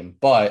that game.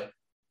 But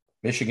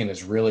Michigan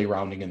is really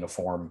rounding into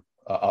form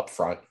up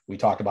front. We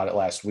talked about it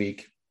last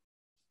week.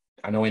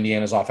 I know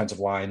Indiana's offensive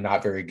line,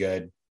 not very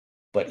good,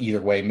 but either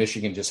way,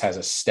 Michigan just has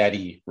a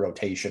steady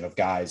rotation of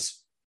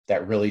guys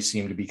that really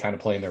seem to be kind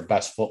of playing their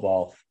best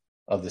football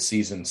of the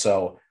season.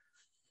 So,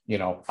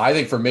 I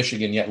think for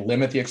Michigan, yet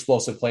limit the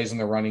explosive plays in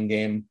the running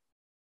game.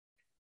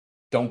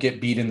 Don't get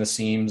beat in the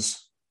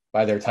seams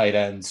by their tight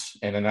ends.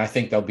 And then I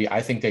think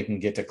they can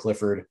get to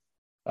Clifford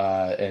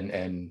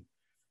and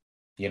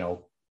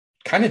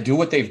kind of do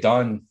what they've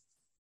done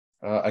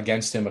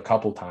against him a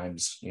couple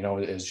times,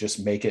 is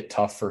just make it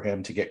tough for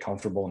him to get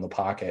comfortable in the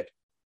pocket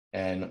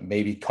and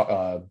maybe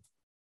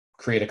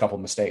create a couple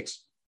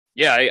mistakes.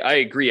 Yeah, I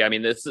agree. I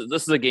mean, this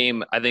is a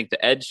game, I think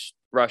the edge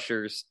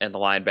rushers and the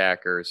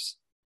linebackers,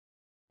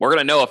 we're going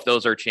to know if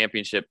this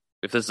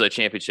is a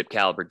championship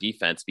caliber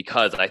defense,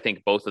 because I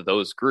think both of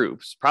those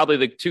groups, probably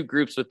the two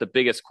groups with the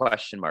biggest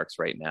question marks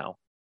right now,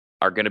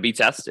 are going to be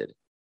tested.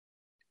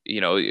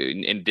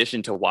 In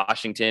addition to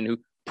Washington, who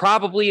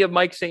probably a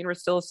Mike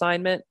Sainristil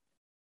assignment,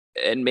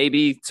 and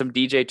maybe some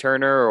DJ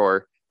Turner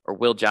or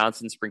Will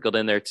Johnson sprinkled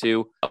in there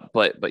too.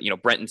 But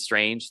Brenton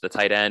Strange, the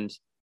tight end,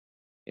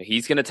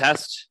 he's going to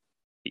test.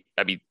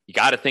 I mean, you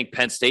got to think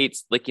Penn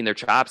State's licking their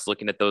chops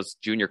looking at those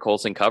Junior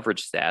Colson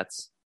coverage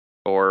stats,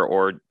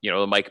 or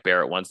the Mike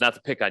Barrett ones. Not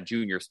to pick on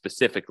Junior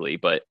specifically,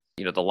 but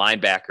the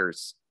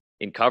linebackers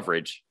in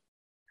coverage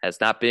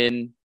has not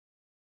been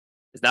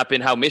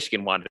how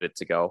Michigan wanted it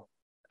to go.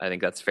 I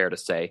think that's fair to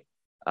say.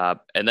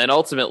 And then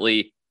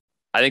ultimately,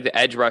 I think the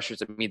edge rushers,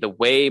 the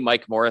way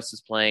Mike Morris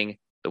is playing,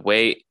 the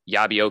way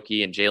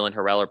Yabioki and Jalen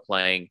Harrell are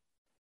playing,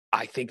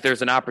 I think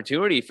there's an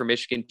opportunity for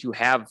Michigan to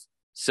have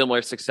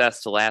similar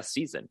success to last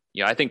season.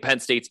 I think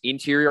Penn State's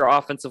interior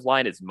offensive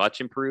line is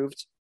much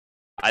improved.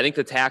 I think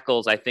the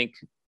tackles,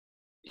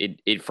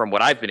 from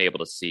what I've been able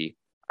to see,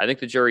 I think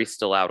the jury's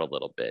still out a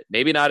little bit.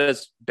 Maybe not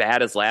as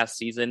bad as last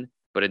season,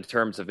 but in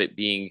terms of it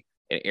being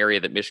an area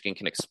that Michigan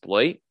can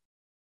exploit,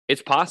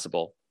 it's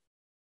possible.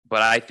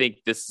 But I think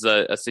this is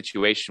a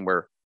situation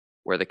where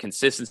the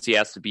consistency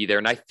has to be there.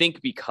 And I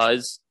think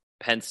because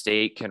Penn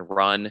State can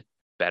run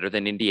better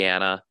than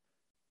Indiana,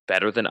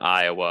 better than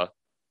Iowa,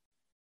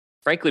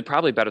 frankly,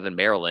 probably better than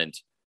Maryland,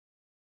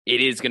 it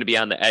is going to be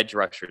on the edge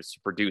rushers to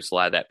produce a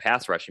lot of that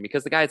pass rushing,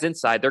 because the guys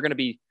inside, they're going to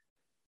be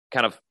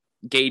kind of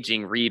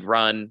gauging read,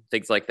 run,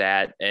 things like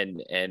that.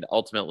 And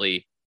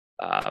ultimately,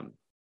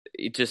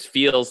 it just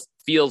feels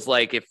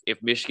like if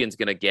Michigan's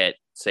going to get,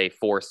 say,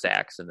 4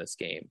 sacks in this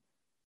game,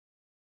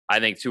 I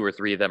think 2 or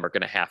 3 of them are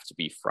going to have to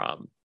be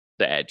from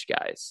the edge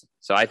guys.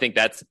 So I think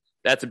that's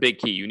a big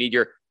key. You need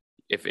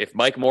if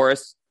Mike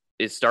Morris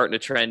is starting to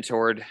trend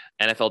toward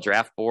NFL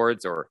draft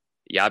boards, or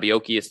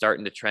Yabioki is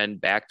starting to trend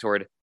back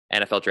toward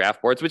NFL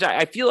draft boards, which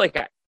I feel like,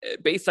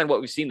 based on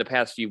what we've seen the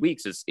past few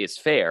weeks, is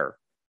fair,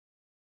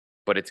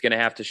 but it's going to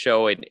have to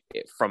show it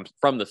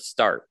from the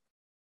start.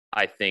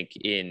 I think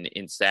in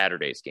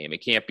Saturday's game,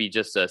 it can't be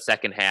just a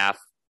second half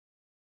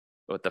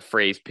with the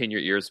phrase "pin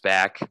your ears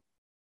back."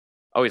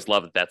 I always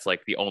love that that's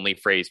like the only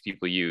phrase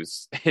people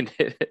use in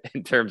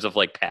terms of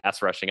like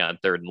pass rushing on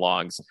 3rd and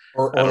longs,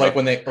 or like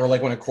when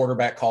a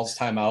quarterback calls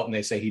timeout and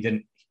they say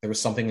there was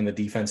something in the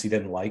defense he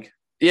didn't like.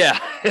 Yeah,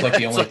 it's like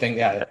the only thing.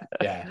 Yeah,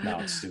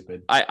 no, it's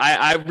stupid.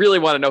 I really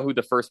want to know who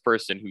the first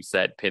person who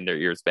said "pin their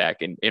ears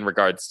back" in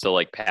regards to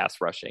like pass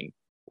rushing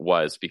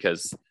was,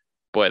 because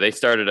boy, they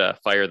started a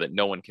fire that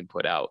no one can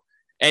put out.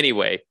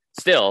 Anyway,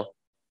 still,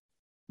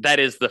 that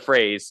is the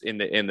phrase in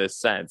this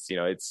sense. You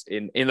know, it's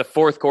in the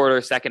fourth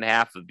quarter, second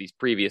half of these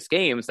previous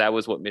games, that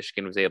was what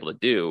Michigan was able to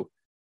do.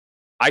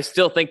 I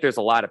still think there's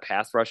a lot of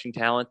pass rushing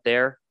talent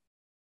there.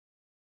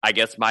 I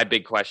guess my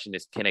big question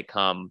is, can it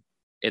come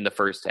in the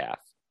first half?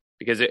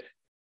 Because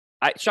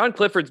Sean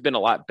Clifford's been a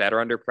lot better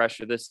under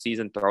pressure this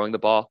season throwing the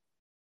ball.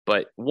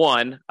 But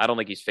 1, I don't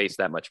think he's faced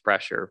that much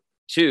pressure.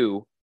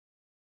 2,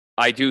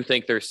 I do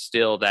think there's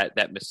still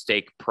that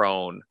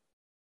mistake-prone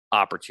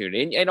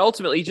opportunity. And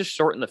ultimately, he just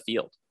shortened the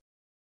field.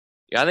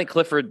 Yeah, I think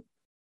Clifford,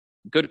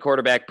 good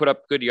quarterback, put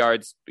up good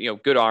yards,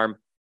 good arm.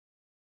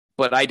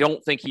 But I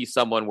don't think he's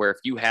someone where if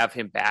you have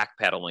him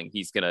backpedaling,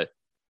 he's going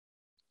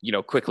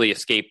to, quickly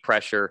escape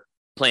pressure,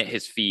 plant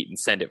his feet, and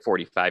send it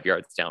 45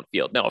 yards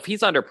downfield. No, if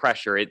he's under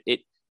pressure,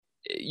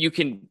 you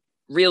can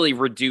really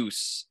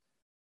reduce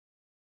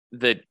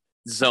the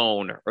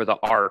zone or the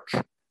arc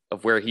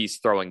of where he's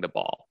throwing the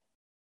ball.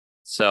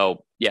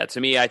 So, yeah, to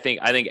me, I think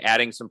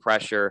adding some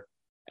pressure,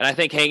 and I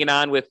think hanging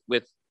on with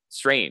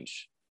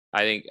Strange. I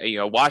think,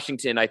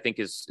 Washington, I think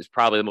is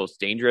probably the most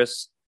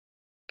dangerous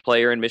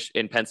player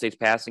in Penn State's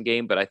passing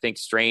game, but I think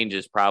Strange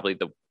is probably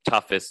the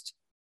toughest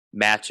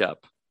matchup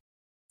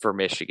for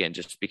Michigan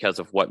just because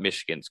of what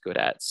Michigan's good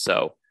at.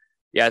 So,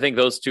 yeah, I think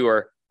those two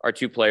are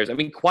 2 players. I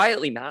mean,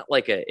 quietly not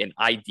like an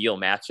ideal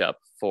matchup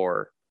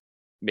for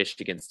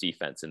Michigan's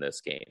defense in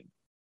this game.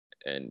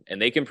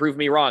 And they can prove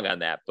me wrong on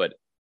that, but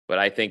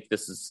I think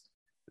this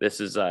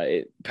is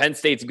Penn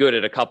State's good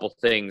at a couple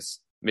things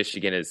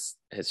Michigan has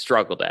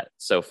struggled at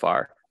so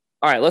far.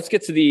 All right, let's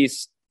get to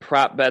these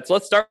prop bets.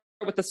 Let's start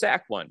with the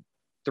sack one.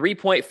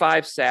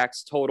 3.5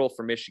 sacks total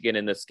for Michigan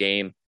in this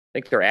game. I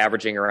think they're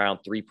averaging around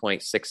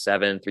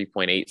 3.67,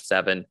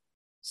 3.87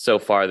 so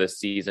far this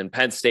season.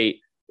 Penn State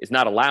is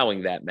not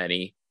allowing that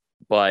many,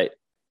 but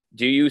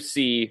do you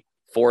see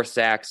 4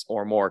 sacks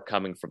or more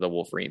coming from the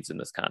Wolverines in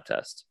this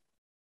contest?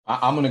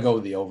 I'm going to go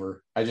with the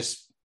over.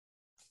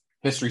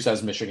 History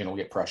says Michigan will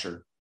get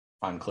pressure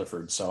on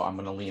Clifford, so I'm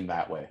going to lean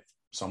that way.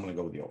 So I'm going to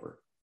go with the over.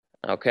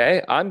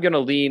 Okay, I'm going to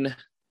lean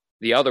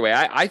the other way.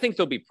 I think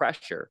there'll be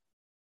pressure,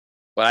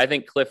 but I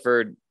think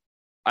Clifford,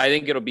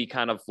 it'll be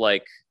kind of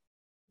like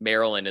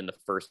Maryland in the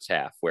first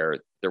half where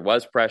there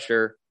was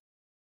pressure,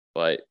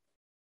 but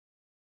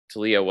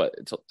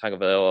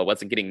Tagovailoa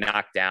wasn't getting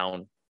knocked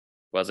down,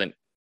 wasn't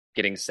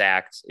getting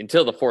sacked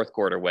until the fourth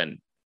quarter when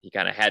he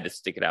kind of had to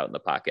stick it out in the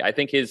pocket. I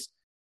think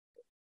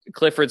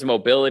Clifford's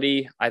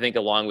mobility, I think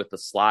along with the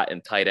slot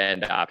and tight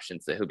end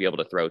options that he'll be able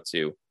to throw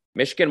to,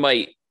 Michigan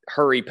might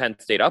hurry Penn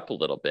State up a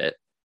little bit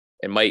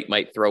and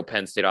might throw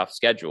Penn State off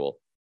schedule.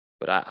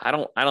 But I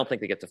don't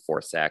think they get to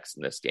 4 sacks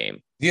in this game.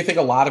 Do you think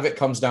a lot of it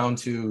comes down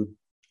to,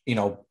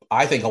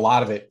 I think a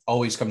lot of it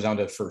always comes down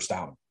to first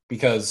down,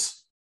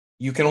 because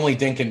you can only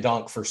dink and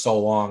dunk for so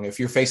long. If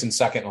you're facing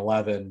 2nd and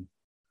 11.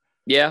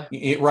 Yeah.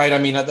 Right. I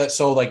mean, that's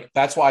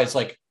why it's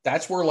like,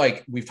 that's where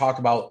like we've talked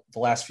about the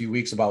last few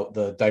weeks about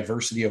the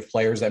diversity of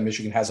players that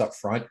Michigan has up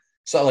front.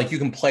 So like you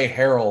can play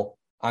Harrell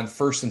on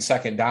 1st and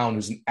 2nd down,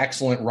 who's an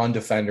excellent run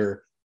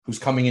defender, who's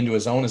coming into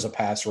his own as a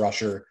pass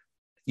rusher,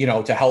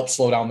 to help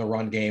slow down the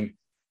run game.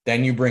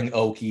 Then you bring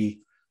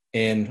Oki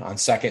in on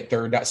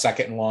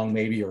 2nd and long,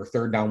 maybe, or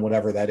 3rd down,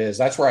 whatever that is.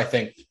 That's where I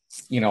think,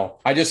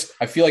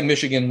 I feel like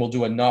Michigan will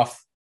do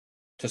enough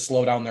to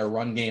slow down their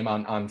run game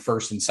on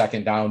 1st and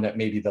 2nd down that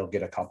maybe they'll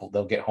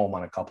get home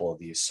on a couple of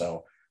these.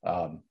 So,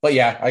 but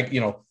yeah,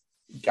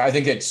 I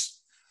think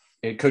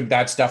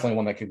that's definitely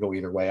one that could go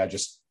either way. I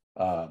just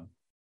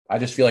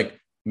feel like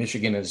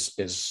Michigan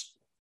is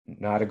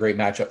not a great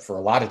matchup for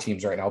a lot of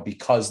teams right now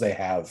because they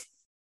have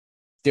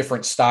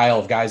different style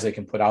of guys they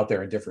can put out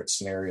there in different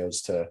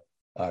scenarios to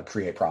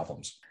create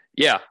problems.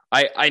 Yeah.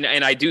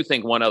 I do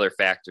think one other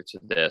factor to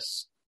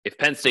this, if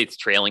Penn State's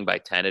trailing by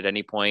 10 at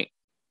any point,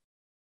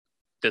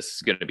 this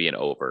is going to be an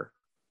over,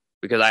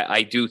 because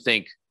I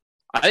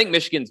think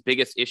Michigan's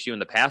biggest issue in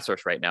the pass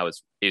rush right now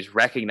is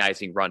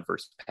recognizing run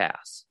versus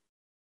pass.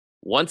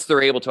 Once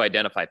they're able to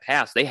identify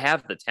pass, they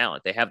have the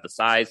talent, they have the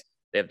size,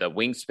 they have the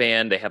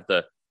wingspan, they have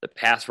the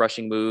pass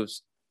rushing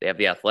moves. They have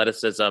the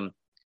athleticism.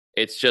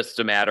 It's just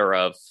a matter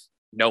of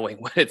knowing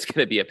when it's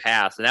going to be a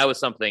pass. And that was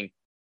something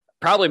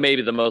probably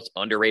maybe the most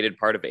underrated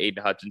part of Aiden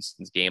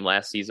Hutchinson's game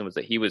last season was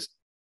that he was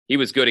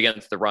good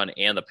against the run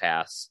and the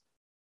pass.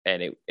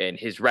 And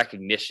his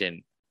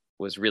recognition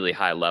was really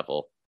high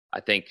level.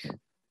 I think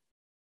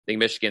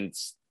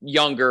Michigan's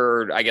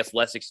younger, I guess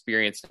less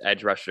experienced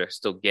edge rusher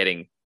still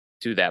getting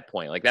to that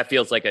point. Like that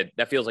feels like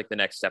the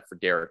next step for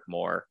Derek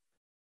Moore,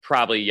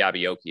 probably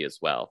Yabioki as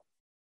well.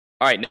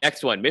 All right,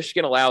 next one.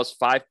 Michigan allows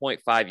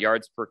 5.5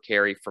 yards per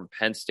carry from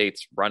Penn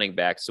State's running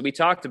backs. So we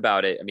talked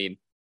about it. I mean,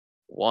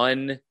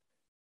 one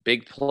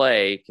big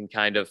play can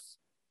kind of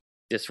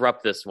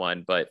disrupt this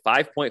one, but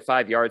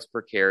 5.5 yards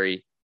per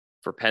carry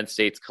for Penn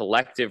State's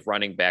collective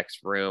running backs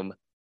room.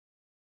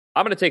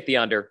 I'm going to take the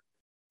under.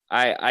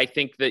 I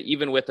think that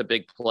even with a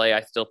big play, I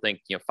still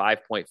think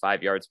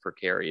 5.5 yards per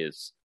carry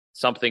is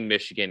something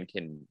Michigan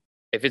can.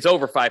 If it's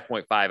over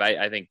 5.5,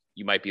 I think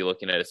you might be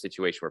looking at a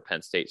situation where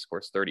Penn State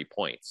scores 30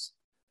 points.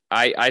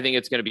 I think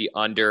it's going to be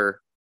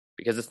under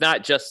because it's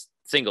not just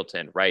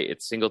Singleton, right?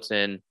 It's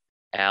Singleton,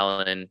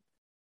 Allen,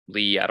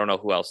 Lee. I don't know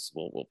who else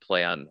will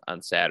play on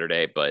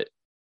Saturday, but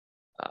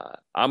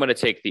I'm going to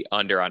take the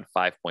under on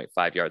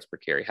 5.5 yards per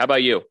carry. How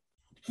about you?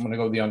 I'm going to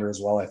go the under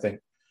as well, I think.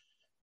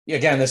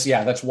 Again, this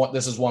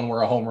is one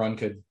where a home run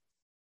could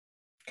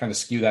kind of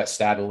skew that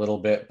stat a little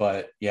bit,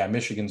 but yeah,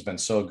 Michigan's been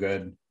so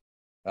good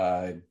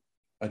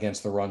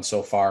against the run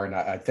so far, and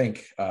I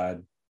think I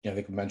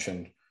think we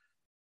mentioned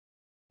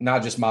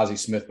not just Mozzie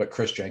Smith, but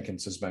Chris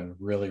Jenkins has been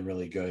really,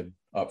 really good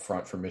up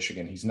front for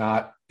Michigan. He's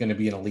not going to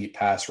be an elite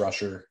pass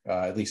rusher,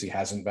 at least he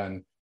hasn't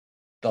been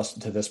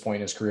to this point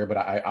in his career, but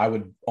I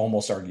would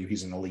almost argue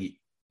he's an elite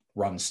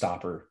run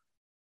stopper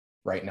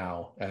right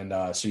now,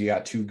 and so you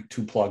got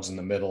two plugs in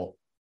the middle.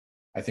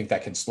 I think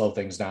that can slow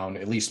things down,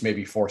 at least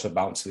maybe force a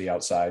bounce to the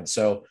outside.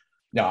 So,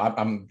 no,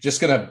 I'm just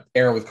going to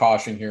err with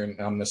caution here, and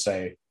I'm going to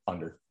say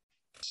under.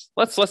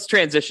 Let's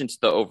transition to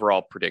the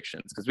overall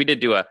predictions because we did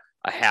do a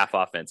half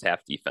offense,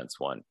 half defense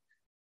one.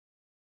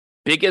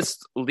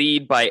 Biggest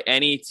lead by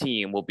any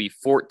team will be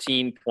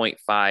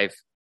 14.5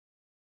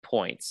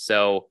 points.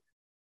 So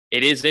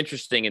it is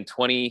interesting in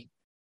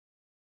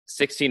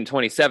 2016 and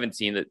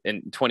 2017 that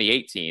in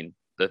 2018,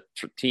 the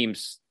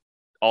teams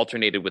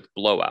alternated with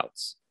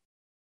blowouts.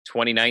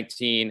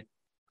 2019,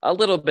 a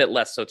little bit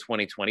less so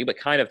 2020, but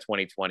kind of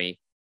 2020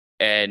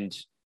 and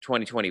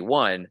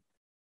 2021,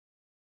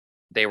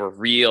 they were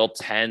real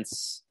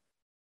tense,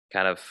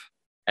 kind of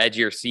edge of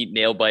your seat,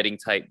 nail biting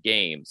type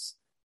games.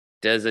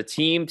 Does a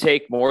team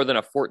take more than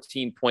a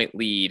 14-point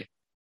lead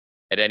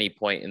at any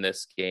point in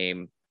this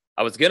game?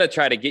 I was going to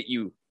try to get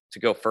you to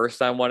go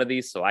first on one of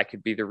these so I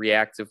could be the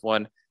reactive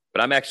one,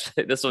 but I'm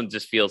actually, this one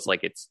just feels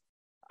like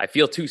I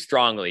feel too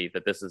strongly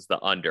that this is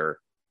the under.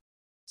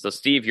 So,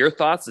 Steve, your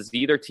thoughts? Does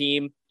either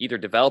team either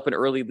develop an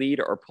early lead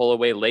or pull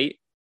away late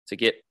to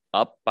get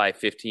up by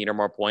 15 or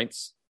more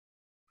points?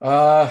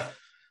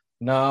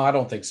 No, I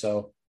don't think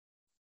so.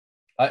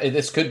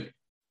 This could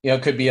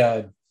be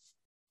a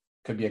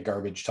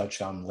garbage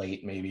touchdown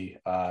late, maybe.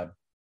 I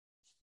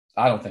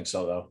don't think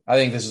so, though. I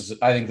think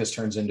this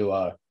turns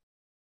into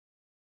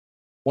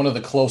one of the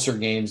closer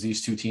games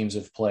these two teams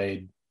have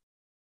played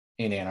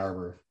in Ann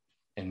Arbor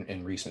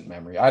in recent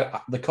memory.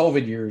 The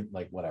COVID year,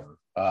 like whatever.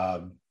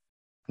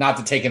 Not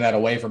to taking that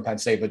away from Penn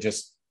State, but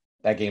just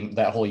that game,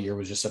 that whole year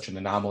was just such an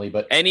anomaly.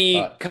 But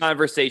any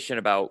conversation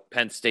about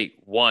Penn State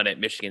won at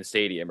Michigan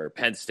Stadium or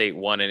Penn State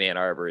won in Ann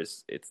Arbor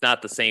it's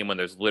not the same when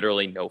there's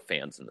literally no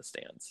fans in the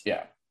stands.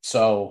 Yeah.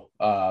 So,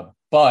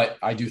 but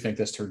I do think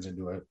this turns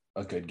into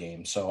a good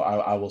game. So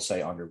I will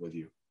say under with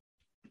you.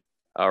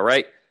 All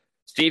right.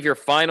 Steve, your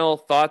final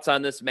thoughts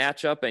on this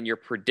matchup and your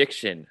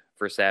prediction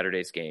for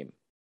Saturday's game.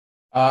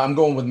 I'm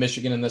going with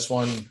Michigan in this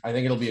one. I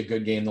think it'll be a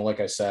good game, though. Like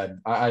I said,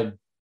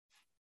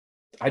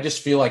 I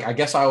just feel like, I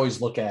guess I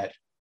always look at,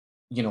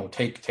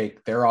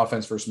 take their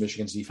offense versus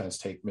Michigan's defense,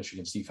 take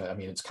Michigan's defense. I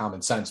mean, it's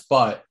common sense,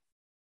 but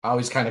I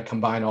always kind of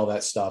combine all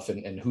that stuff.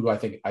 And who do I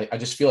think? I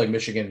just feel like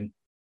Michigan,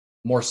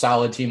 more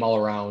solid team all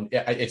around.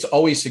 It's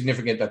always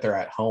significant that they're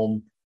at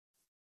home.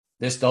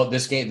 I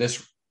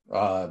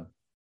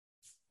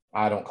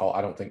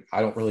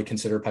don't really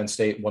consider Penn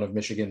State one of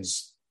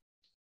Michigan's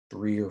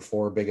 3 or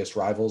 4 biggest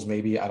rivals,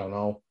 maybe. I don't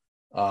know.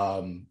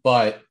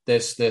 But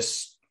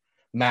this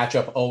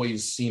matchup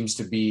always seems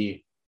to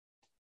be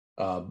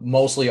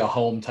mostly a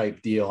home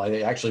type deal.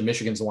 Actually,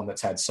 Michigan's the one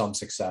that's had some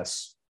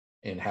success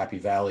in Happy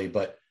Valley,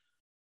 but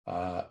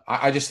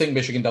I just think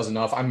Michigan does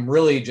enough. I'm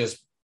really just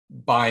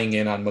buying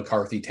in on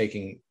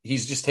McCarthy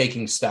he's just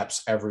taking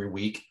steps every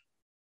week.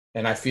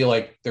 And I feel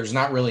like there's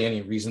not really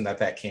any reason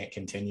that can't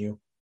continue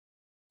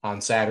on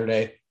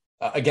Saturday.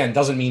 Again,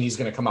 doesn't mean he's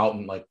going to come out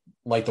and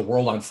light the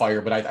world on fire,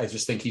 but I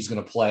just think he's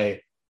going to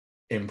play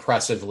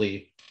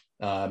impressively.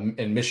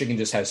 And Michigan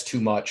just has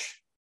too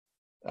much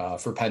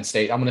for Penn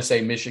State. I'm going to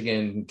say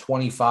Michigan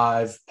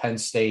 25, Penn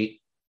State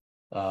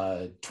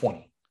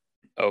 20.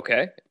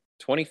 Okay,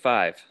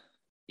 25.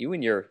 You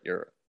and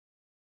your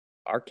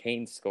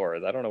arcane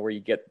scores. I don't know where you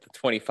get the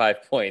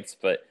 25 points,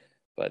 but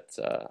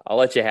I'll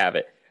let you have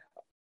it.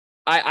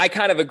 I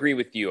kind of agree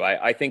with you.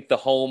 I think the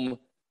home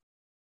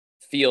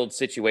field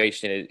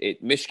situation,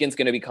 Michigan's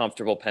going to be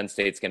comfortable. Penn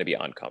State's going to be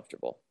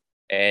uncomfortable.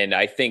 And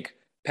I think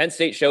Penn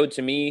State showed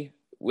to me,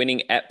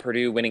 winning at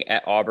Purdue, winning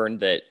at Auburn,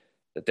 that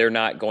they're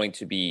not going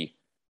to be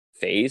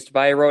fazed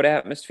by a road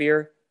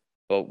atmosphere.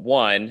 But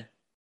one,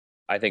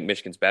 I think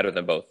Michigan's better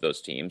than both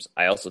those teams.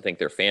 I also think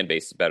their fan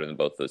base is better than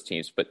both those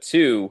teams. But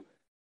two,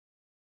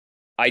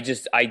 I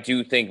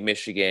do think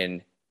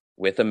Michigan,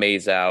 with a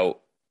Mays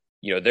out,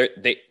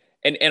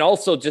 and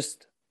also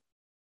just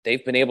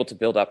they've been able to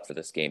build up for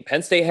this game.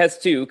 Penn State has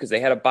too, because they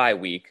had a bye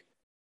week.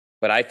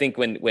 But I think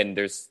when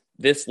there's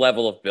this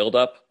level of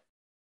buildup,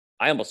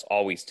 I almost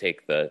always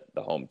take the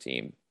home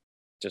team,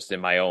 just in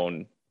my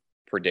own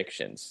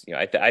predictions.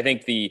 I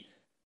think the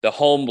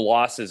home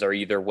losses are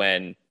either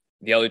when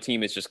the other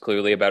team is just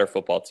clearly a better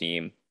football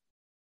team,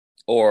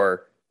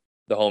 or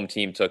the home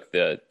team took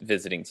the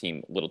visiting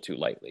team a little too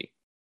lightly.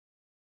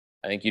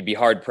 I think you'd be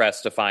hard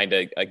pressed to find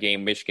a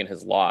game Michigan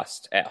has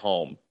lost at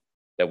home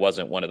that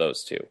wasn't one of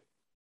those two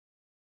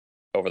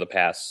over the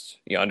past,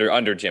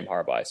 under Jim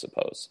Harbaugh, I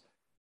suppose.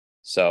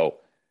 So,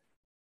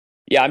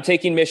 yeah, I'm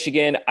taking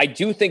Michigan. I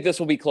do think this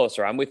will be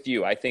closer. I'm with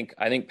you. I think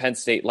Penn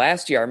State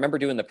last year, I remember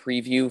doing the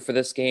preview for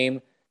this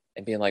game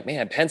and being like,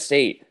 man, Penn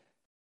State,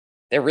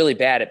 they're really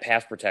bad at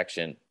pass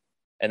protection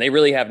and they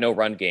really have no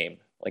run game.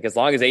 Like, as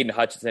long as Aiden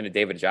Hutchinson and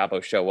David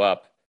Ojabo show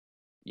up,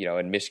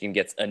 and Michigan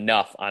gets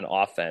enough on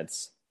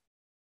offense,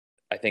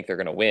 I think they're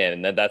going to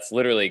win. And that's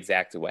literally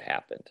exactly what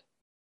happened.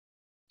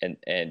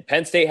 And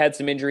Penn State had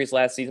some injuries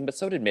last season, but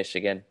so did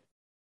Michigan.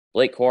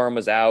 Blake Corum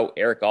was out.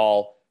 Eric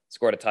All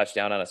scored a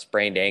touchdown on a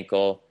sprained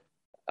ankle.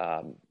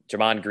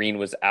 Jamon Green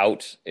was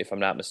out, if I'm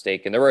not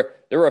mistaken. There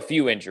were a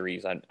few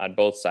injuries on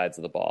both sides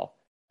of the ball.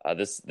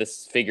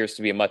 This figures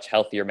to be a much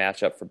healthier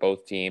matchup for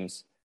both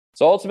teams.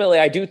 So ultimately,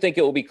 I do think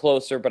it will be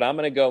closer, but I'm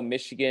going to go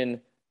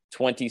Michigan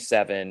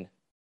 27,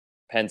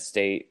 Penn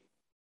State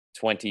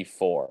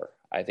 24.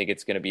 I think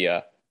it's going to be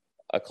a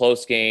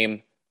close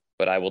game,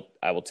 but I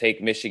will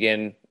take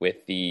Michigan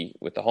with the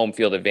home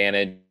field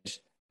advantage,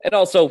 and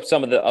also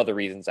some of the other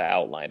reasons I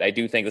outlined. I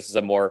do think this is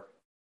a more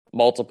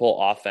multiple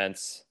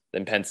offense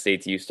than Penn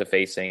State's used to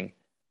facing.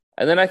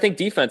 And then I think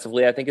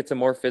defensively, I think it's a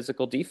more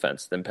physical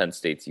defense than Penn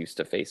State's used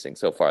to facing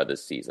so far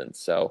this season.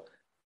 So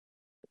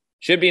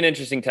should be an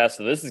interesting test.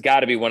 So this has got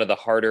to be one of the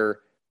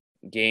harder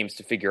games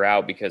to figure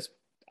out, because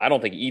I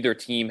don't think either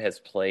team has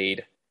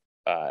played.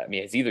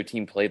 Has either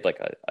team played like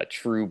a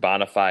true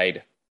bona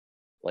fide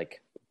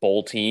like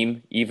bowl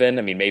team even?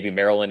 Maybe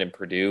Maryland and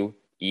Purdue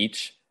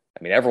each.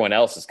 Everyone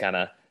else is kind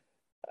of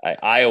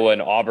Iowa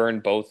and Auburn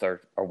both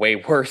are way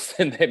worse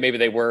than maybe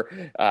they were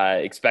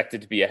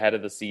expected to be ahead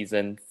of the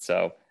season.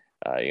 So,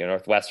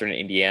 Northwestern and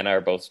Indiana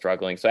are both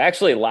struggling. So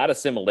actually a lot of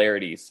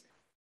similarities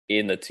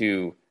in the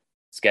two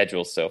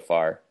schedules so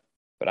far.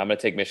 But I'm going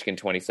to take Michigan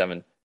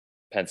 27,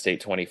 Penn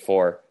State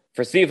 24.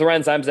 For Steve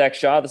Lorenz, I'm Zach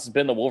Shaw. This has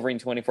been the Wolverine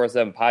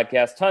 24/7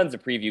 podcast. Tons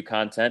of preview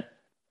content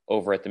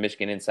over at the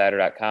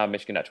MichiganInsider.com,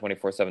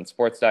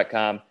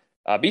 Michigan.247sports.com.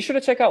 Be sure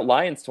to check out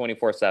Lions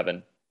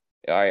 24/7.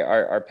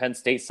 Our Penn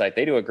State site.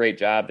 They do a great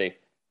job.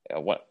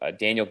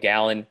 Daniel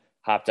Gallen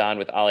hopped on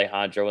with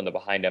Alejandro in the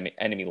Behind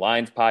Enemy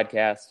Lines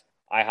podcast.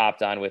 I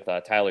hopped on with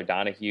Tyler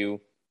Donahue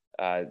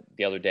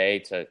the other day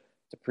to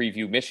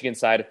preview Michigan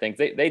side of things.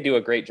 They do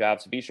a great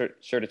job, so be sure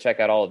to check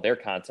out all of their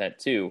content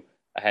too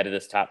ahead of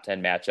this top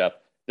 10 matchup.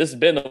 This has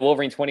been the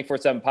Wolverine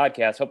 24/7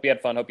 podcast. Hope you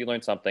had fun. Hope you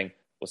learned something.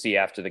 We'll see you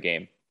after the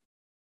game.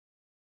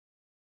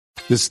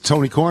 This is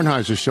Tony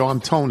Kornheiser's show. I'm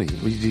Tony.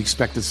 You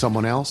expected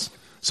someone else?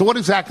 So what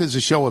exactly is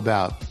the show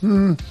about?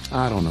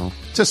 I don't know.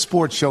 It's a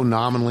sports show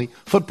nominally.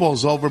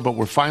 Football's over, but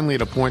we're finally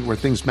at a point where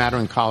things matter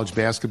in college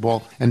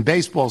basketball, and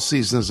baseball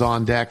season is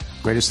on deck.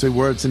 Greatest three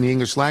words in the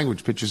English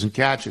language, pitchers and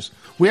catchers.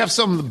 We have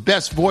some of the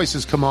best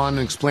voices come on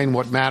and explain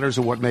what matters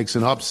or what makes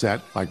an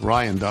upset, like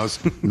Ryan does,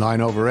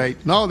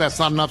 9/8. No, that's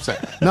not an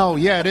upset. No,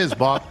 yeah, it is,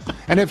 Bob.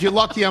 And if you're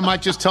lucky, I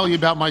might just tell you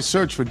about my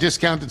search for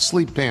discounted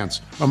sleep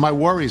pants or my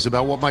worries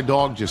about what my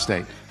dog just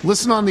ate.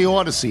 Listen on the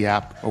Odyssey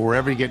app or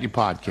wherever you get your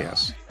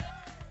podcasts.